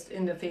breakfast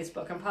into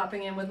Facebook. I'm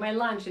popping in with my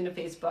lunch into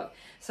Facebook.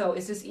 So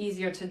it's just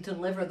easier to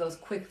deliver those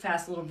quick,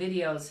 fast little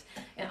videos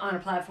on a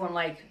platform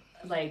like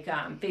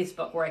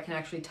Facebook, where I can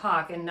actually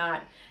talk and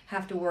not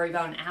have to worry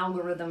about an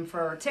algorithm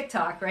for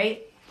TikTok,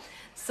 right?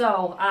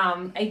 So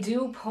I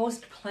do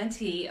post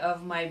plenty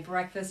of my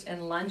breakfast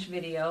and lunch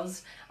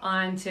videos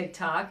on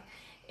TikTok,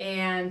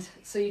 and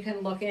so you can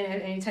look in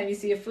it anytime you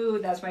see a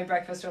food. That's my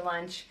breakfast or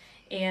lunch.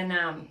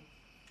 And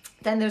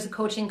then there's a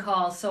coaching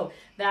call, so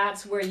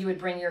that's where you would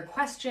bring your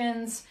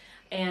questions.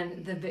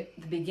 And the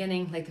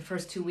beginning, like the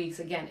first 2 weeks,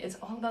 again, it's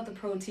all about the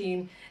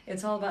protein.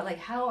 It's all about like,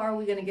 how are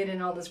we going to get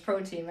in all this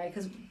protein, right?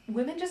 Because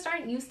women just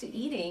aren't used to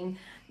eating,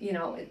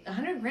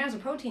 100 grams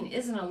of protein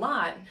isn't a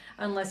lot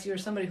unless you're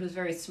somebody who's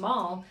very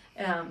small.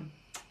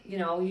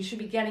 You should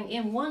be getting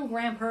in 1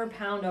 gram per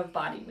pound of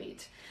body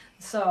weight.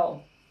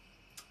 So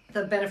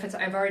the benefits,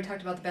 I've already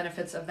talked about the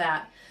benefits of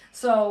that.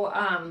 So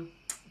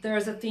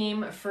there's a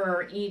theme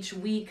for each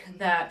week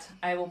that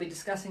I will be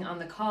discussing on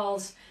the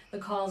calls. The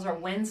calls are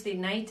Wednesday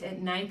night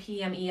at 9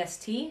 p.m.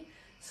 EST,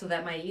 so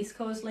that my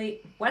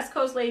West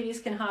Coast ladies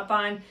can hop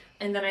on,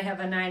 and then I have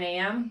a 9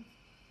 a.m.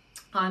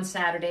 on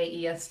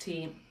Saturday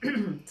EST.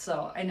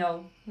 So I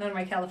know none of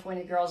my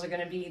California girls are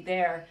going to be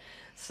there.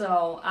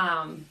 So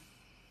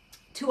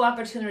 2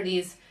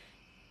 opportunities,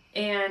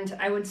 and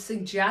I would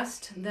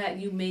suggest that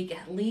you make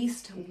at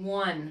least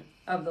one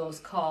of those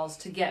calls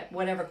to get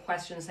whatever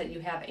questions that you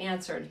have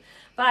answered.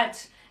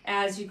 But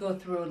as you go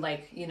through,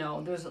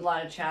 there's a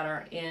lot of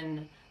chatter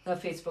in the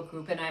Facebook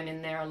group, and I'm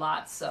in there a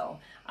lot, so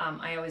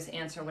I always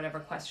answer whatever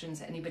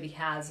questions anybody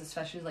has,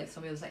 especially like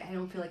somebody was like, I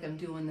don't feel like I'm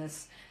doing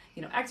this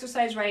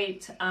exercise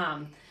right.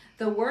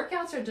 The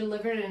workouts are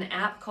delivered in an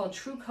app called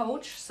True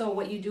Coach. So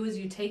what you do is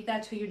you take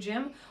that to your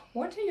gym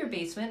or to your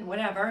basement,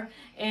 whatever,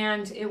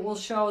 and it will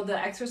show the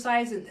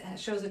exercise. It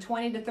shows a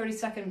 20 to 30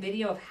 second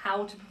video of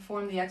how to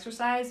perform the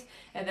exercise,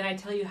 and then I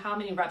tell you how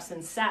many reps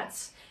and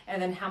sets, and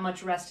then how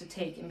much rest to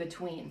take in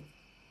between.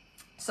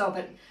 So,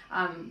 but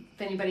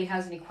if anybody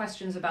has any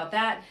questions about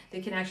that, they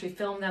can actually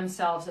film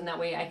themselves, and that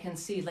way I can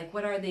see like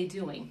what are they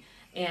doing.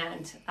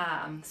 And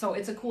so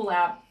it's a cool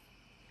app,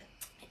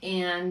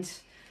 and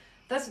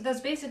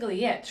that's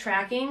basically it.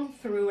 Tracking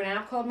through an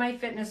app called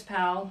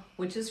MyFitnessPal,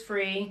 which is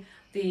free.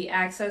 The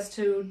access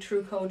to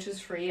True Coach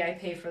is free. I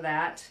pay for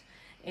that.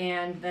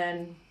 And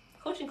then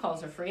coaching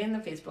calls are free, and the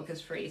Facebook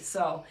is free.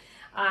 So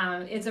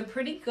it's a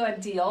pretty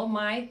good deal.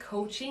 My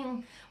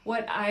coaching,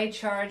 what I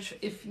charge,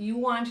 if you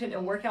wanted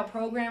a workout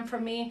program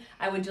from me,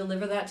 I would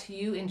deliver that to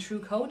you in True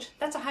Coach.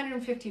 That's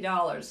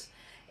 $150.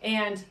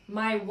 And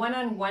my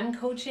one-on-one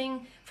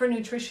coaching for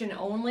nutrition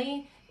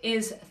only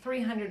is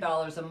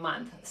 $300 a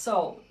month.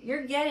 So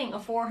you're getting a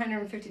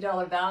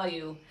 $450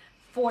 value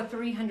for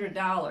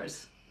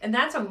 $300. And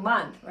that's a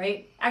month,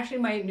 right? Actually,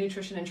 my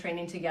nutrition and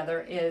training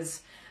together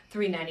is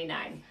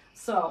 $399.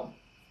 So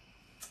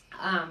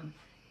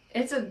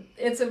it's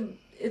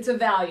a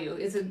value.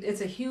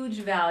 It's a huge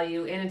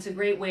value, and it's a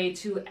great way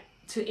to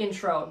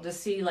intro, to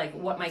see like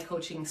what my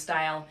coaching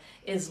style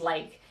is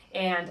like.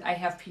 And I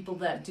have people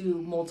that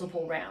do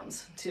multiple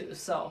rounds too.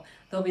 So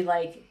they'll be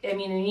like, and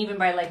even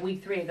by like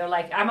week 3, they're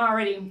like, I'm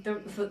already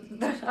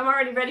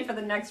ready for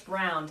the next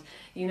round,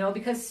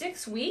 because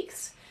 6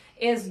 weeks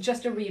is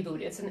just a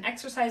reboot. It's an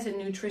exercise and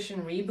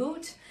nutrition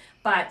reboot,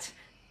 but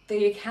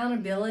the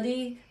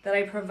accountability that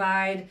I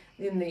provide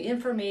in the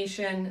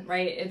information,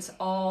 right, it's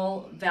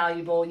all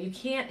valuable. You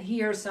can't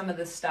hear some of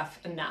this stuff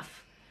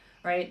enough,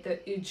 right?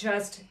 It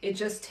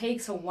just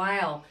takes a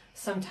while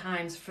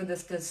sometimes for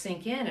this to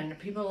sink in, and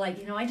people are like,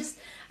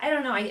 I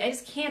don't know, I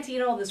just can't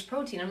eat all this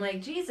protein. I'm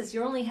like, Jesus,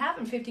 you're only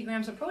having 50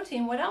 grams of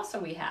protein. What else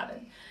are we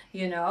having?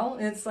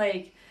 It's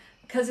like,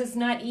 because it's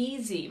not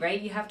easy, right?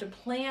 You have to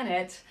plan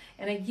it,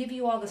 and I give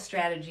you all the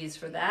strategies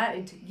for that,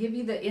 and to give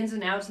you the ins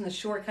and outs and the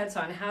shortcuts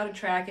on how to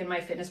track in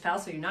MyFitnessPal,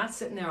 so you're not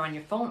sitting there on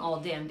your phone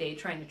all damn day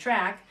trying to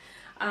track.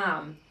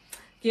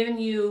 giving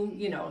you,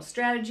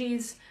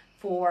 strategies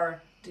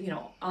for,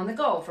 on the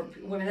go for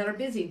women that are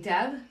busy.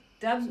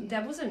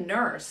 Deb was a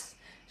nurse.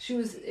 She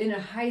was in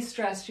a high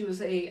stress. She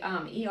was a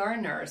ER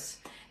nurse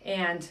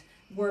and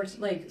worked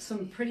like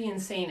some pretty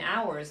insane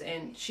hours,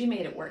 and she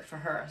made it work for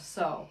her.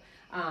 So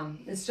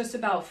it's just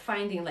about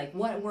finding like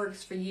what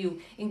works for you,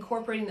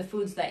 incorporating the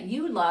foods that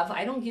you love.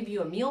 I don't give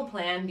you a meal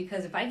plan,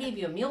 because if I gave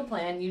you a meal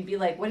plan, you'd be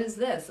like, what is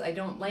this? I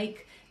don't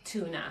like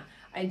tuna.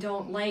 I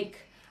don't like,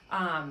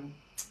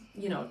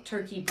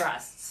 turkey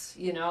breasts,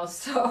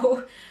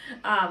 so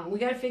we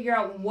got to figure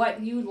out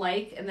what you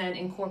like and then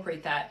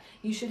incorporate that.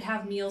 You should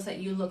have meals that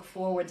you look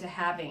forward to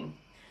having,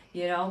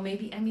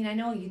 maybe, I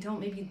know you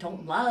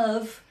don't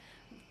love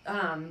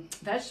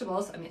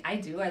vegetables. I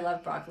do. I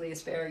love broccoli,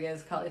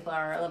 asparagus,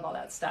 cauliflower. I love all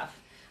that stuff.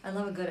 I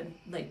love a good,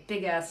 like,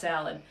 big ass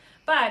salad.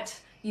 But,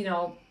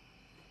 you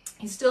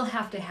still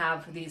have to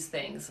have these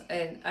things.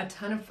 And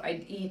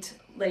I eat,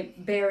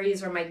 like,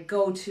 berries are my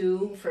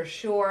go-to for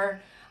sure.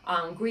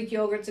 Greek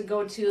yogurt's a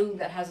go-to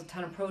that has a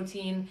ton of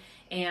protein.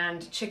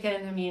 And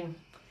chicken, I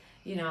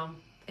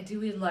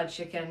do eat a lot of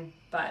chicken,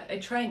 but I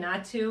try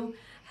not to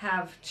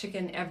have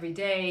chicken every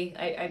day.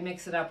 I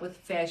mix it up with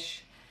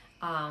fish.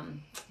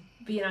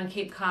 Being on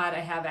Cape Cod, I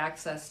have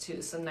access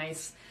to some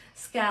nice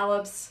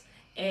scallops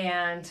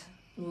and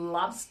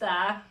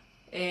lobster,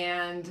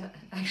 and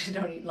I actually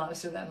don't eat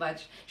lobster that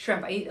much.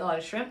 Shrimp, I eat a lot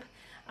of shrimp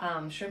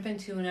and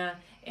tuna,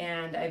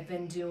 and I've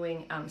been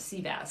doing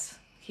sea bass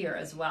here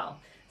as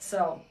well.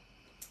 So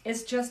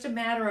it's just a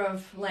matter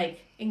of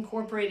like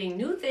incorporating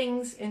new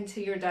things into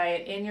your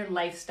diet and your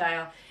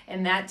lifestyle,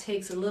 and that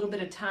takes a little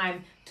bit of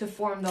time to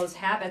form those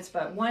habits.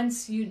 But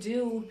once you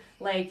do,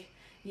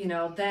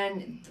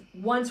 then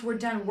once we're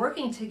done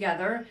working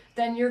together,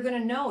 then you're going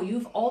to know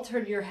you've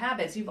altered your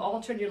habits, you've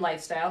altered your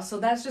lifestyle. So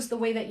that's just the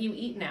way that you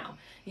eat now.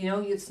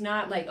 It's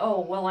not like,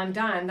 oh, well, I'm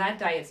done, that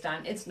diet's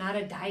done. It's not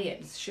a diet.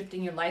 It's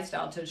shifting your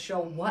lifestyle to show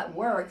what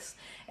works.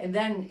 And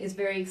then it's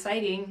very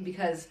exciting,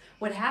 because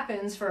what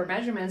happens for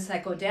measurements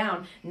that go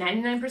down,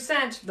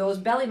 99%, those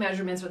belly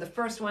measurements are the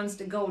first ones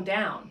to go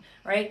down,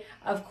 right?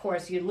 Of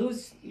course, you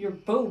lose your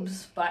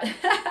boobs, but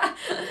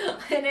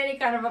in any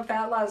kind of a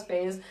fat loss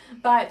phase,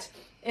 but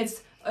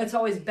it's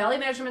always belly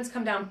measurements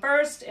come down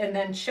first, and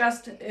then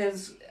chest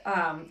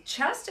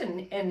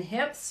and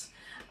hips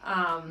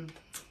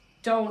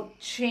don't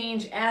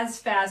change as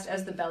fast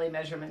as the belly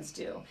measurements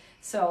do.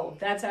 So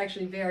that's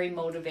actually very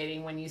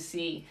motivating when you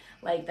see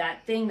like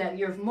that thing that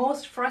you're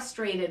most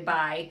frustrated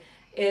by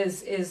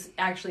is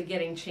actually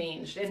getting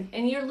changed,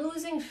 and you're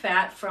losing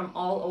fat from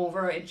all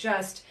over. It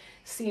just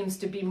seems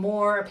to be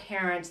more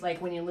apparent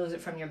like when you lose it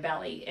from your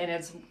belly, and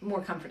it's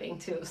more comforting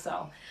too.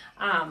 So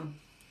I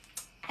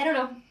don't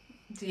know.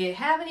 Do you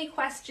have any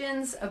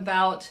questions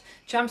about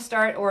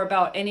Jumpstart or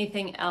about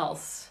anything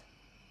else?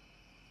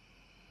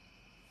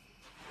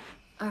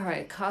 All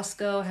right,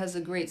 Costco has a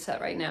great set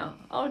right now.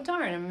 Oh,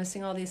 darn, I'm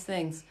missing all these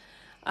things.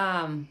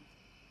 I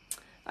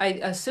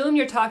assume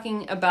you're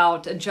talking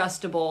about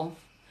adjustable.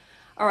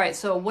 All right,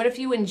 so what if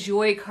you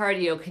enjoy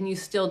cardio? Can you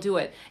still do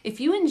it? If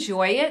you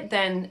enjoy it,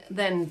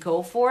 then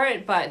go for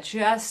it, but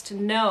just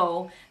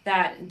know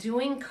that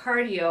doing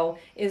cardio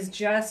is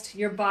just,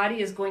 your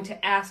body is going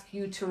to ask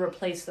you to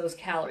replace those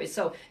calories.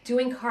 So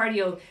doing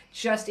cardio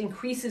just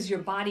increases your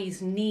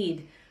body's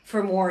need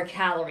for more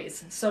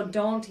calories. So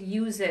don't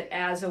use it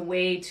as a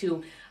way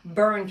to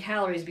burn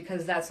calories,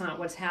 because that's not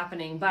what's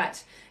happening.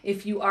 But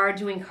if you are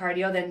doing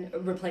cardio, then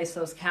replace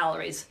those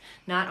calories.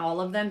 Not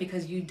all of them,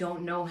 because you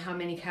don't know how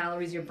many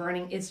calories you're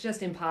burning. It's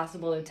just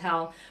impossible to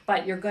tell,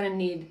 but you're going to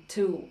need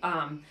to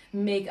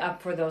make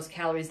up for those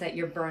calories that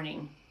you're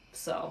burning.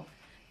 So,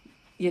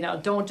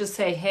 don't just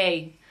say,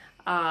 hey,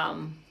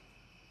 I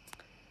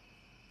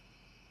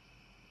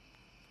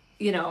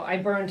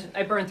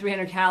burned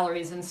 300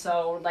 calories, and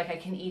so like I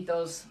can eat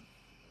those.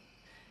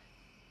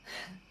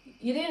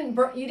 You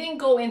didn't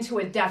go into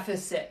a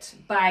deficit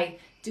by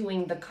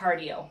doing the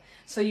cardio.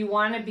 So you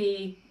want to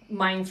be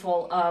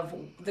mindful of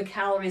the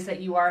calories that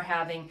you are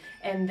having,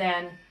 and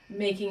then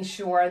making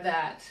sure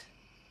that,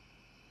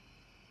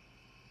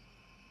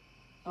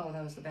 oh,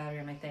 that was the battery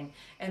on my thing.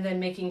 And then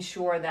making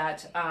sure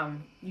that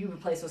you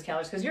replace those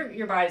calories, because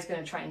your body's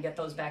going to try and get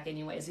those back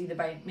anyways, either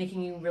by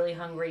making you really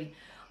hungry,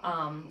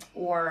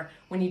 or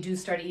when you do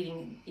start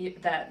eating,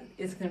 that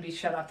is going to be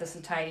shut off the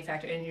satiety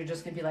factor, and you're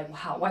just going to be like,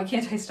 wow, why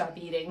can't I stop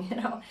eating?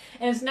 And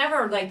it's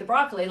never like the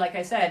broccoli, like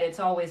I said, it's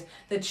always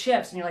the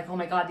chips, and you're like, oh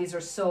my God, these are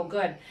so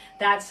good.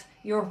 That's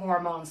your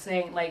hormones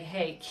saying like,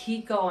 hey,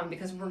 keep going,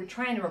 because we're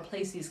trying to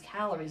replace these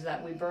calories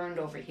that we burned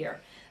over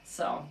here.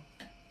 So,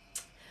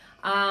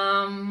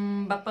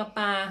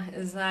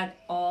 is that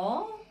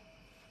all?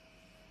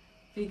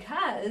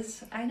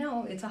 Because I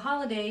know it's a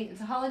holiday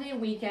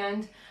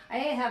weekend. I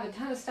have a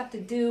ton of stuff to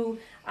do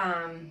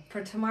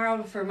for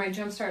tomorrow for my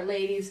Jumpstart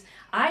ladies.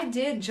 I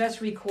did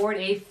just record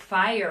a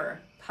fire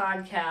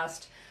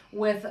podcast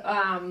with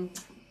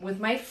with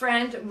my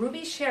friend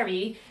Ruby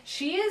Sherry.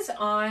 She is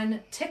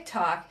on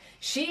TikTok.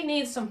 She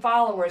needs some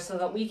followers so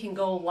that we can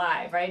go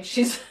live, right?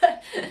 She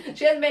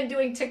hasn't been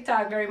doing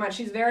TikTok very much.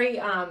 She's very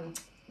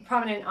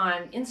prominent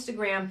on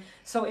Instagram.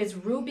 So it's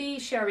Ruby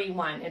Sherry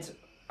 1. It's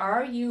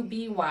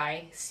RUBYCHERIE.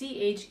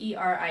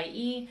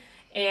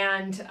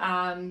 And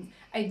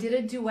I did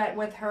a duet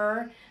with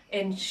her,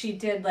 and she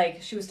did,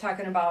 like, she was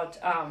talking about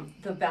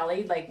the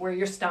belly, like where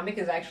your stomach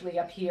is actually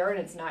up here and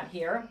it's not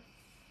here.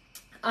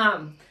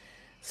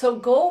 So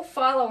go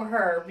follow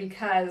her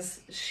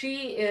because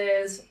she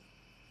is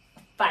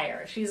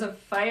fire. She's a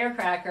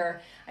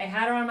firecracker. I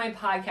had her on my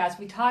podcast.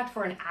 We talked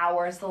for an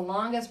hour. It's the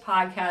longest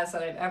podcast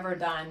that I've ever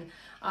done.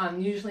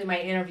 Usually my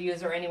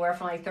interviews are anywhere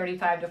from like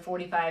 35 to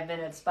 45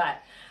 minutes, but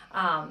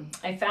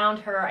I found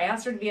her. I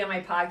asked her to be on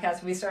my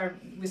podcast. We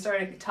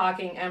started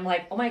talking, and I'm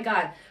like, oh my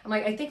God. I'm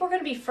like, I think we're going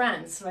to be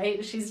friends,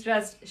 right? She's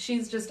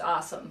just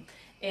awesome.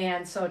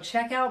 And so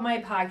check out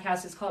my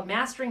podcast. It's called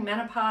Mastering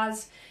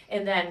Menopause,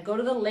 and then go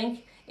to the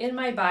link in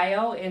my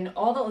bio, and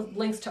all the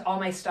links to all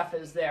my stuff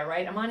is there,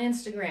 right? I'm on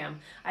Instagram.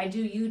 I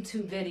do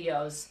YouTube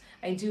videos.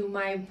 I do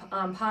my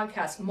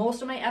podcast.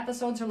 Most of my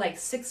episodes are like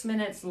 6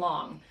 minutes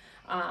long.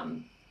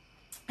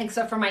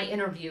 Except for my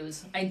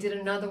interviews. I did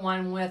another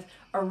one with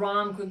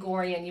Aram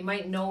Grigorian. You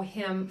might know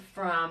him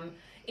from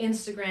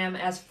Instagram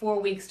as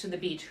 4 Weeks to the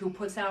Beach, who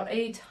puts out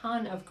a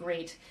ton of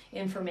great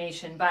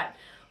information. But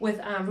with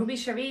Ruby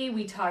Sherry,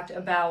 we talked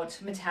about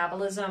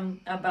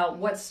metabolism, about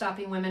what's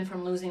stopping women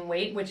from losing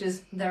weight, which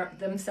is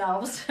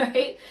themselves,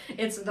 right?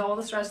 It's all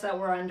the stress that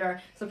we're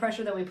under. It's the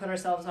pressure that we put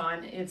ourselves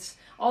on. It's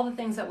all the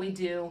things that we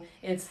do.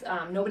 It's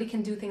nobody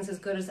can do things as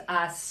good as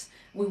us.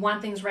 We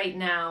want things right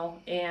now,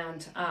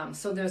 and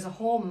so there's a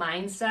whole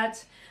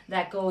mindset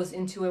that goes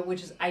into it,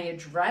 which is I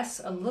address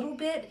a little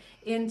bit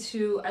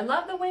into, I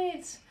love the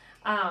weights,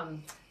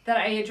 that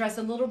I address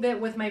a little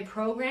bit with my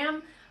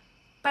program,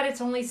 but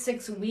it's only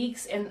 6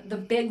 weeks, and the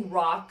biggest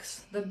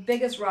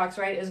rocks,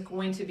 right, is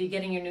going to be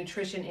getting your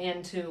nutrition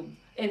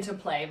into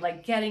play,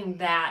 like getting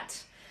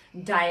that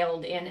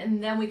dialed in,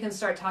 and then we can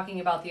start talking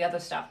about the other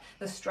stuff,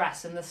 the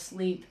stress and the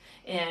sleep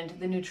and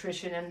the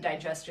nutrition and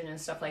digestion and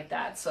stuff like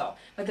that. So,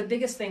 but the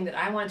biggest thing that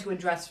I want to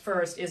address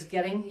first is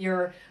getting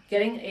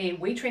a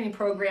weight training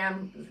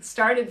program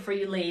started for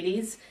you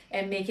ladies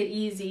and make it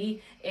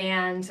easy,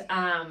 and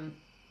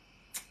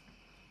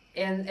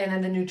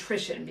then the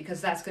nutrition, because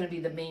that's going to be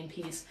the main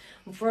piece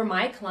for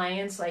my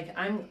clients. Like,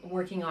 I'm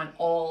working on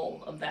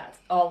all of that,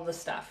 all of the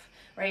stuff,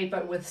 right?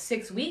 But with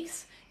 6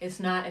 weeks, it's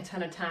not a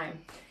ton of time.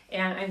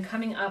 And I'm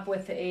coming up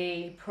with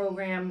a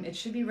program. It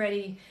should be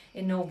ready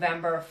in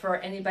November for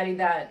anybody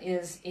that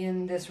is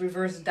in this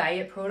reverse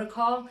diet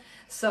protocol.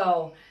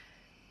 So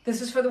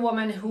this is for the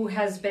woman who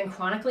has been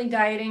chronically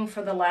dieting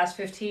for the last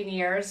 15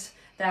 years,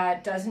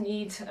 that doesn't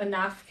eat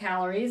enough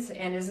calories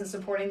and isn't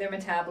supporting their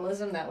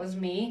metabolism. That was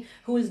me.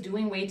 Who is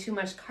doing way too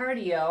much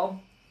cardio.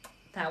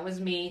 That was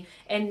me.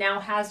 And now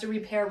has to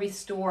repair,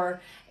 restore,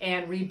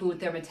 and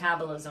reboot their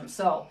metabolism.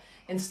 So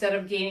instead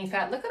of gaining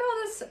fat, look at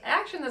all this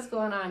action that's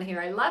going on here.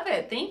 I love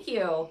it. Thank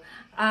you.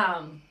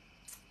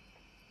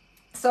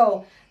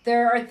 So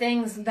there are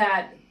things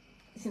that,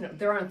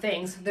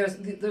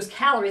 there's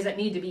calories that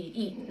need to be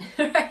eaten,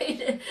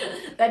 right?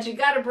 That you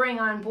got to bring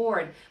on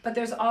board. But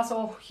there's also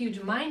a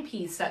huge mind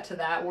piece set to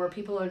that, where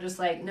people are just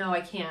like, no, I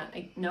can't.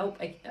 I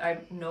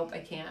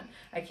can't.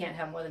 I can't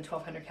have more than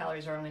 1,200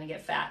 calories or I'm going to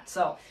get fat.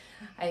 So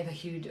I have a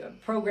huge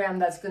program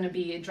that's going to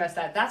be address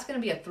that. That's going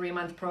to be a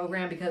 3-month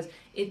program, because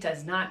it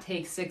does not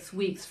take 6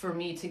 weeks for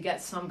me to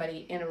get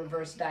somebody in a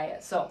reverse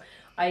diet. So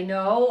I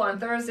know on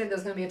Thursday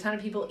there's going to be a ton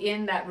of people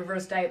in that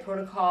reverse diet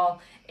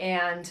protocol,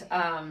 and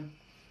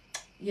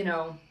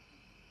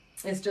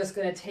it's just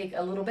going to take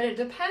a little bit. It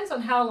depends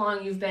on how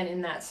long you've been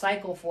in that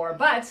cycle for.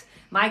 But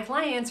my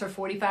clients are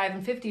 45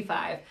 and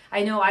 55.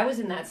 I know I was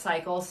in that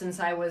cycle since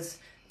I was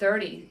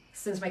 30,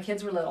 since my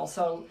kids were little.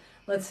 So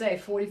let's say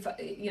 45,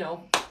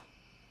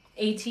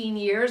 18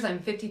 years. I'm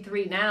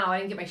 53 now. I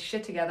didn't get my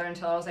shit together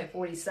until I was like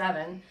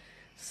 47.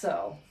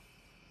 So,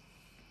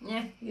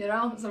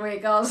 that's the way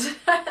it goes.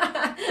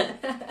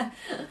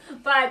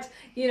 But,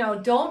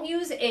 don't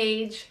use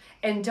age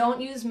and don't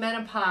use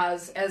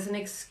menopause as an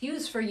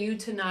excuse for you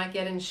to not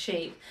get in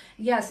shape.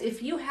 Yes,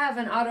 if you have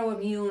an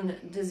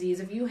autoimmune disease,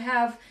 if you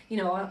have,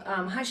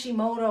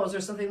 Hashimoto's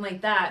or something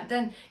like that,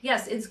 then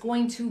yes, it's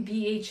going to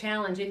be a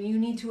challenge, and you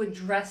need to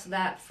address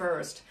that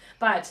first.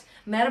 But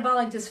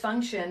metabolic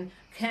dysfunction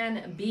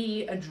can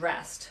be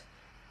addressed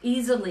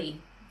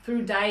easily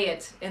through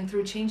diet and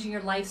through changing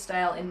your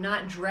lifestyle and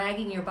not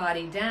dragging your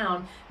body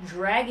down,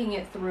 dragging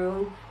it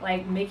through,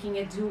 like making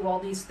it do all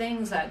these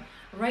things that,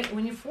 right,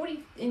 when you're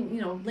 40,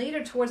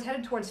 later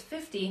headed towards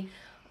 50,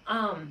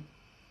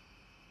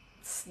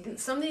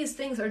 some of these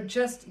things are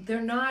just, they're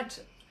not,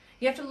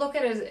 you have to look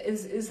at it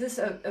as, is this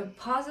a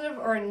positive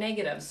or a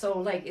negative? So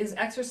like, is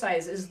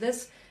exercise, is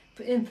this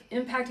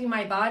impacting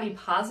my body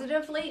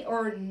positively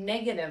or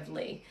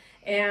negatively?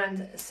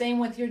 And same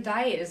with your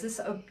diet. Is this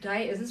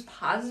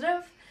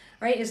positive?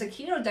 Right? Is a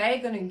keto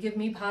diet going to give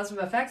me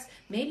positive effects?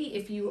 Maybe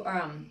if you,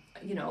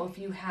 if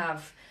you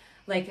have,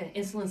 like an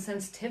insulin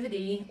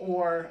sensitivity,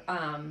 or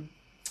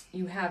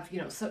you have,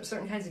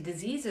 certain kinds of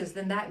diseases,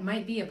 then that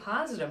might be a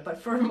positive.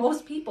 But for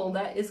most people,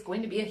 that is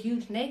going to be a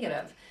huge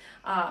negative.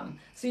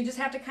 So you just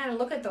have to kind of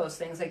look at those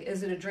things, like,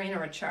 is it a drain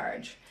or a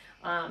charge?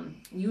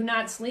 You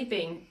not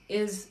sleeping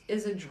is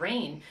a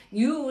drain.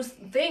 You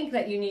think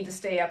that you need to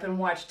stay up and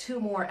watch 2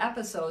 more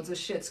episodes of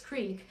Schitt's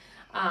Creek,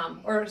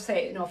 or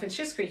say, if it's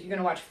Schitt's Creek, you're going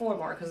to watch 4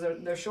 more because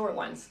they're short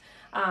ones.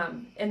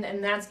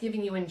 And that's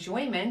giving you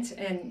enjoyment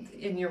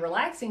and you're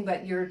relaxing,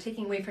 but you're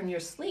taking away from your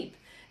sleep.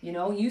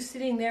 You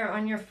sitting there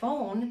on your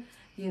phone,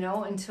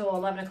 until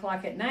 11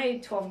 o'clock at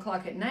night, 12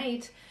 o'clock at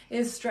night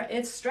it's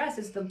stress.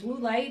 It's the blue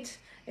light,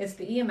 it's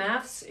the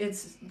EMFs,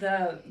 it's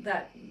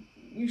that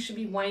you should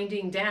be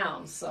winding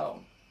down.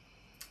 So,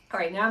 all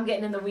right, now I'm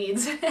getting in the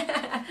weeds.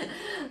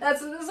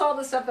 This is all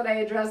the stuff that I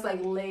address like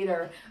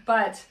later.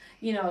 But,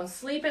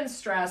 sleep and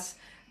stress,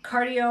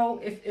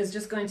 cardio is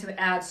just going to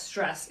add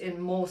stress in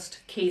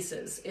most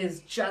cases, is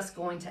just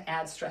going to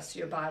add stress to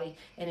your body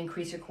and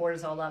increase your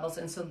cortisol levels.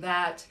 And so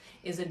that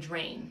is a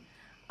drain.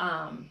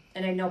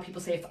 And I know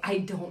people say, if I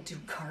don't do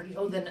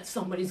cardio, then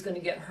somebody's going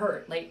to get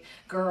hurt. Like,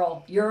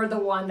 girl, you're the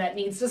one that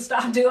needs to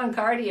stop doing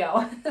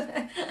cardio.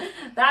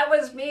 That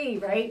was me,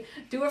 right?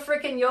 Do a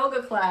freaking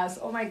yoga class.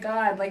 Oh my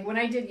God. Like, when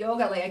I did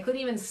yoga, like, I couldn't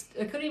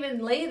even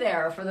lay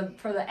there for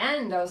the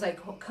end. I was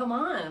like, oh, come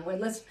on,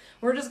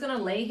 we're just going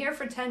to lay here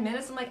for 10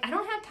 minutes. I'm like, I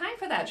don't have time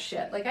for that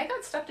shit. Like, I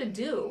got stuff to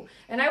do.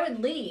 And I would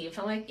leave.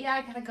 I'm like, yeah,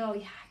 I gotta go.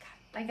 Yeah,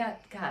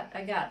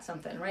 I got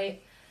something,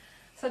 right?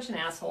 Such an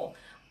asshole.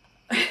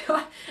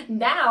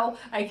 Now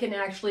I can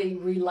actually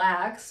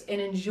relax and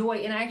enjoy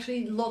and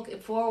actually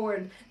look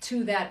forward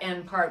to that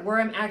end part where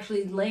I'm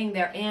actually laying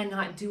there and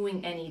not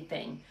doing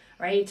anything,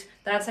 right?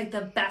 That's like the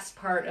best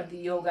part of the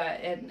yoga.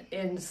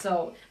 And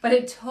so, but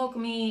it took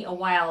me a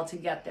while to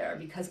get there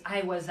because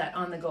I was that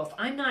on the go. If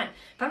I'm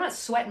not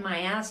sweating my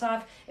ass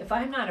off, if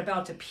I'm not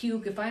about to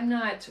puke, if I'm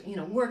not,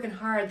 working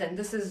hard, then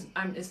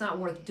it's not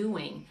worth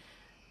doing.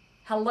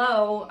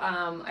 Hello,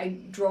 I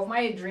drove my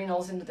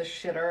adrenals into the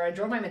shitter, I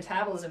drove my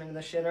metabolism into the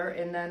shitter,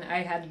 and then I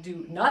had to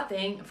do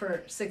nothing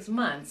for 6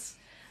 months.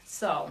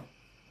 So,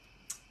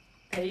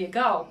 there you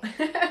go.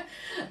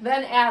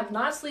 Then add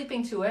not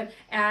sleeping to it,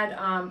 add,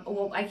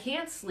 I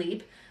can't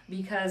sleep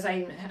because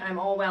I'm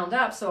all wound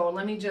up, so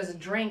let me just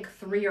drink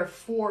 3 or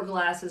 4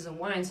 glasses of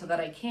wine so that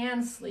I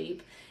can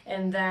sleep,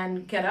 and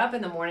then get up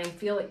in the morning,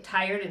 feel like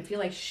tired and feel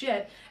like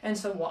shit, and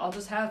so I'll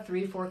just have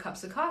 3-4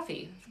 cups of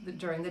coffee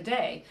during the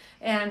day.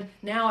 And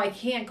now I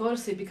can't go to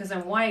sleep because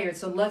I'm wired,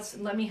 so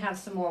let me have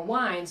some more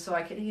wine so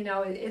I can,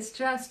 it's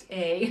just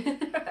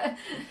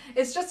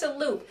it's just a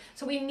loop.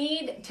 So we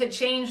need to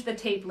change the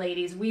tape,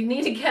 ladies. We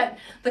need to get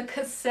the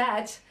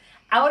cassette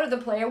out of the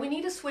player. We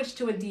need to switch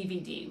to a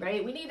DVD,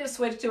 right? We need to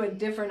switch to a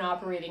different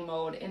operating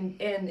mode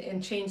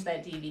and change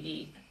that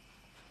DVD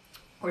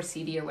or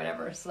CD or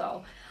whatever.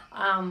 So,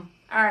 all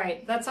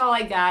right, that's all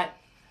I got.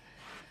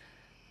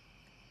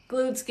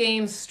 Glutes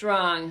game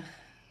strong.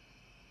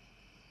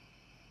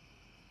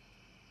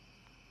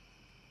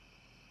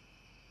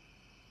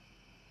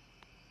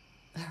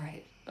 All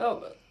right.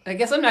 Oh, I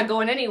guess I'm not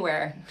going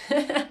anywhere.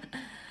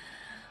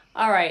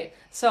 All right.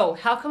 So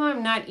how come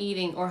I'm not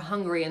eating or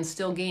hungry and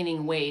still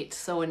gaining weight?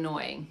 So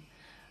annoying.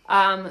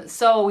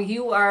 So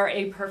you are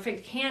a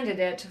perfect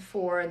candidate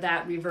for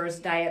that reverse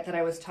diet that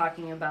I was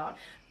talking about.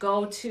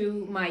 Go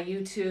to my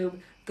YouTube,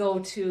 go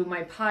to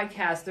my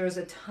podcast. There's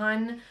a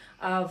ton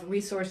of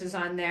resources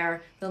on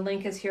there. The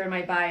link is here in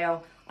my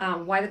bio.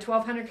 Why the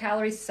 1200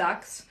 calories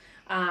sucks.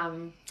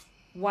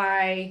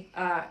 Why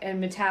and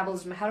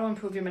metabolism, how to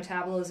improve your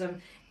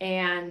metabolism,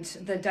 and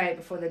the diet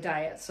before the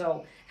diet.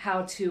 So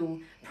how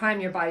to prime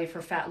your body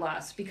for fat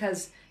loss,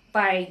 because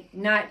by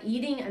not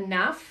eating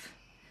enough,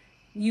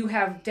 you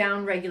have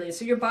down-regulated.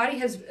 So your body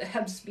has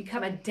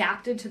become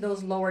adapted to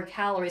those lower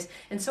calories,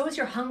 and so is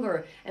your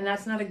hunger, and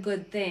that's not a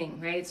good thing,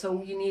 right?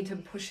 So you need to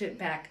push it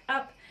back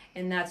up,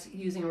 and that's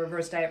using a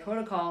reverse diet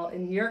protocol,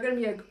 and you're going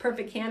to be a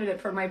perfect candidate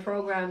for my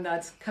program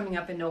that's coming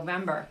up in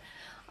November.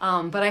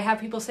 But I have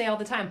people say all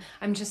the time,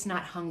 I'm just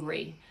not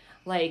hungry.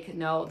 Like,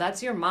 no,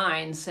 that's your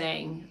mind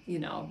saying,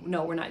 no,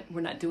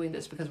 we're not doing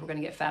this because we're going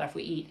to get fat if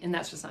we eat. And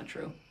that's just not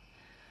true.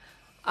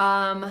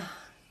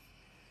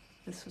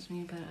 This was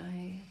me, but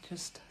I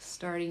just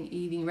starting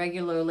eating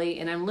regularly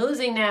and I'm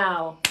losing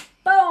now.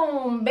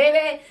 Boom,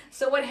 baby.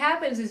 So what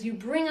happens is you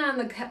bring on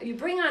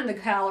the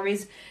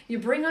calories, you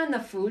bring on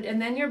the food,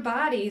 and then your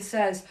body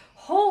says,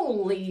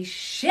 holy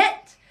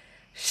shit,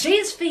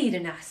 she's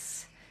feeding us.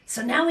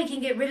 So now we can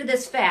get rid of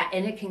this fat,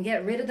 and it can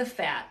get rid of the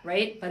fat,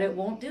 right? But it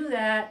won't do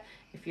that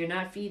if you're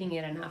not feeding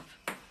it enough.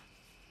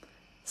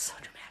 So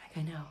dramatic,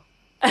 I know.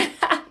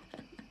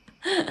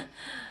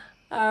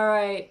 All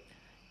right.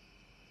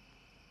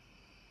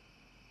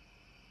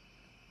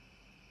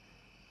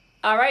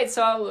 All right,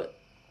 so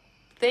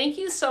thank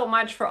you so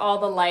much for all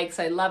the likes.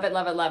 I love it,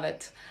 love it, love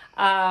it.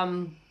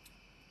 All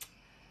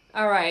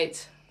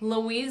right,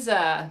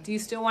 Louisa, do you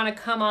still want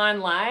to come on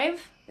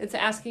live? It's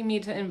asking me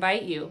to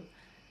invite you.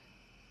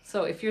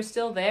 So if you're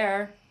still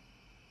there,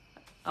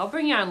 I'll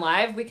bring you on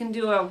live. We can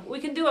do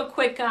a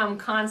quick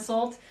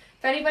consult.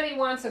 If anybody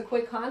wants a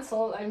quick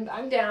consult,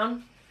 I'm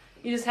down.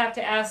 You just have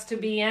to ask to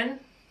be in. Of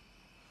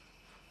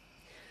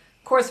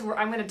course,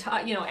 I'm going to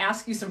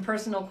ask you some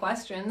personal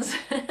questions.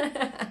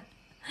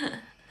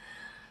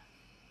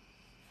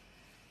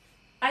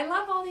 I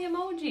love all the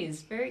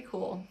emojis. Very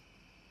cool.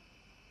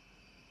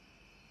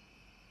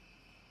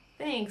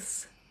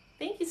 Thanks.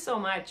 Thank you so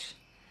much.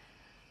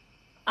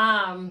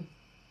 All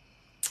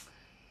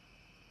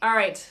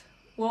right.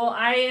 Well,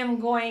 I am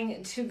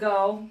going to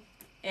go,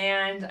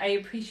 and I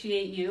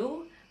appreciate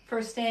you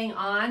for staying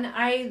on.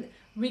 I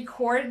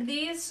record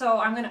these, so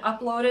I'm going to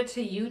upload it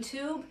to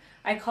YouTube.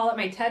 I call it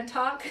my TED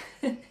Talk.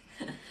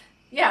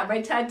 Yeah,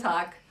 my TED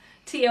Talk.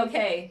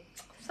 TOK.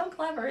 So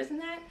clever, isn't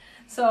that?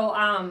 So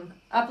I'll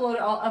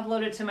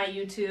upload it to my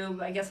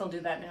YouTube. I guess I'll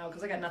do that now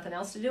because I got nothing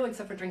else to do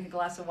except for drink a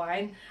glass of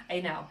wine. I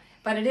know.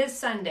 But it is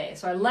Sunday,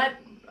 so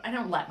I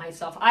don't let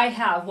myself. I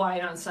have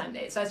wine on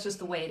Sundays. That's just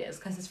the way it is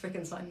because it's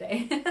freaking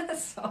Sunday.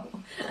 So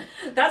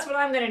that's what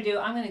I'm going to do.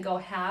 I'm going to go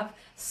have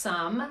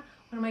some.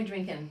 What am I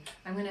drinking?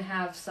 I'm going to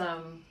have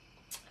some.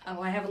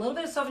 I have a little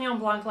bit of Sauvignon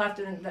Blanc left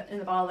in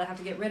the bottle that I have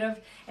to get rid of,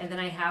 and then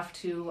I have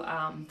to.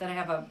 Then I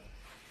have a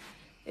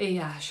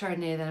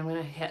Chardonnay that I'm going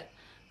to hit.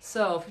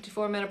 So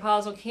 54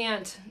 menopausal,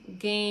 can't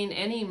gain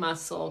any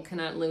muscle,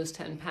 cannot lose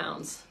 10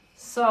 pounds.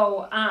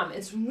 So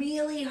it's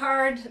really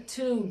hard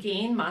to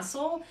gain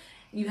muscle.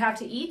 You have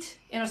to eat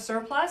in a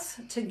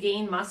surplus to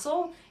gain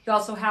muscle. You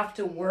also have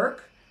to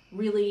work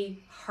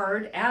really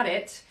hard at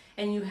it,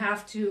 and you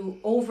have to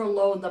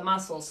overload the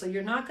muscle. So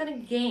you're not going to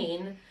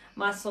gain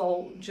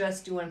muscle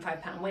just doing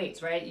 5-pound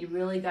weights, right? You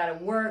really got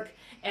to work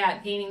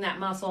at gaining that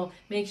muscle.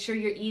 Make sure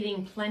you're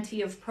eating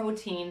plenty of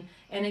protein.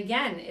 And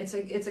again, it's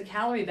a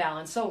calorie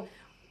balance. So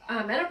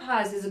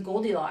menopause is a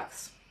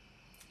Goldilocks.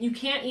 You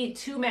can't eat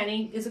too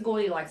many. It's a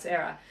Goldilocks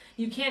era.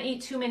 You can't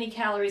eat too many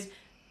calories.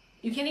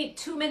 You can't eat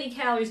too many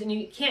calories, and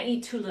you can't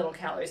eat too little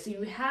calories. So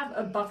you have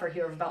a buffer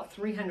here of about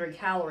 300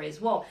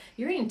 calories. Well,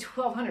 you're eating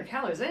 1,200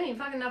 calories. That ain't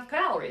fucking enough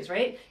calories,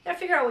 right? You gotta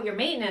figure out what your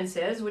maintenance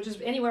is, which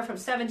is anywhere from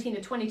 1,700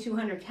 to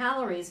 2,200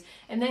 calories,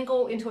 and then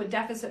go into a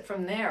deficit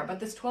from there. But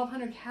this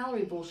 1,200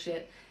 calorie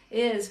bullshit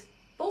is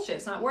bullshit.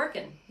 It's not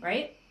working,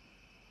 right?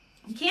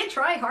 You can't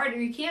try harder.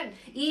 You can't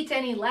eat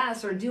any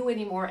less or do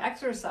any more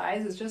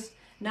exercise. It's just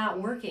not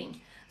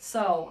working.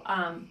 So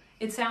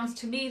it sounds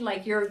to me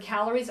like your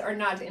calories are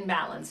not in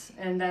balance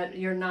and that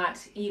you're not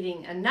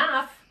eating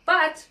enough,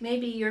 but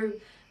maybe you're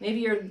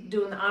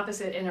doing the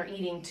opposite and are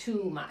eating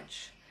too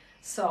much.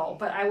 So,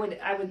 but I would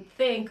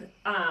think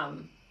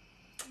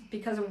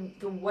because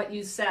of what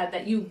you said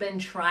that you've been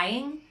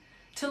trying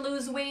to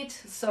lose weight,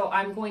 so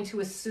I'm going to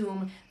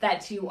assume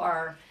that you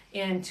are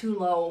in too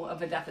low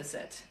of a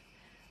deficit.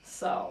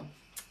 So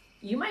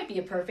you might be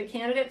a perfect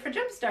candidate for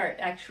Jumpstart,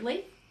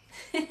 actually.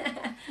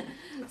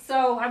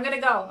 So I'm going to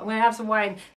go. I'm going to have some wine.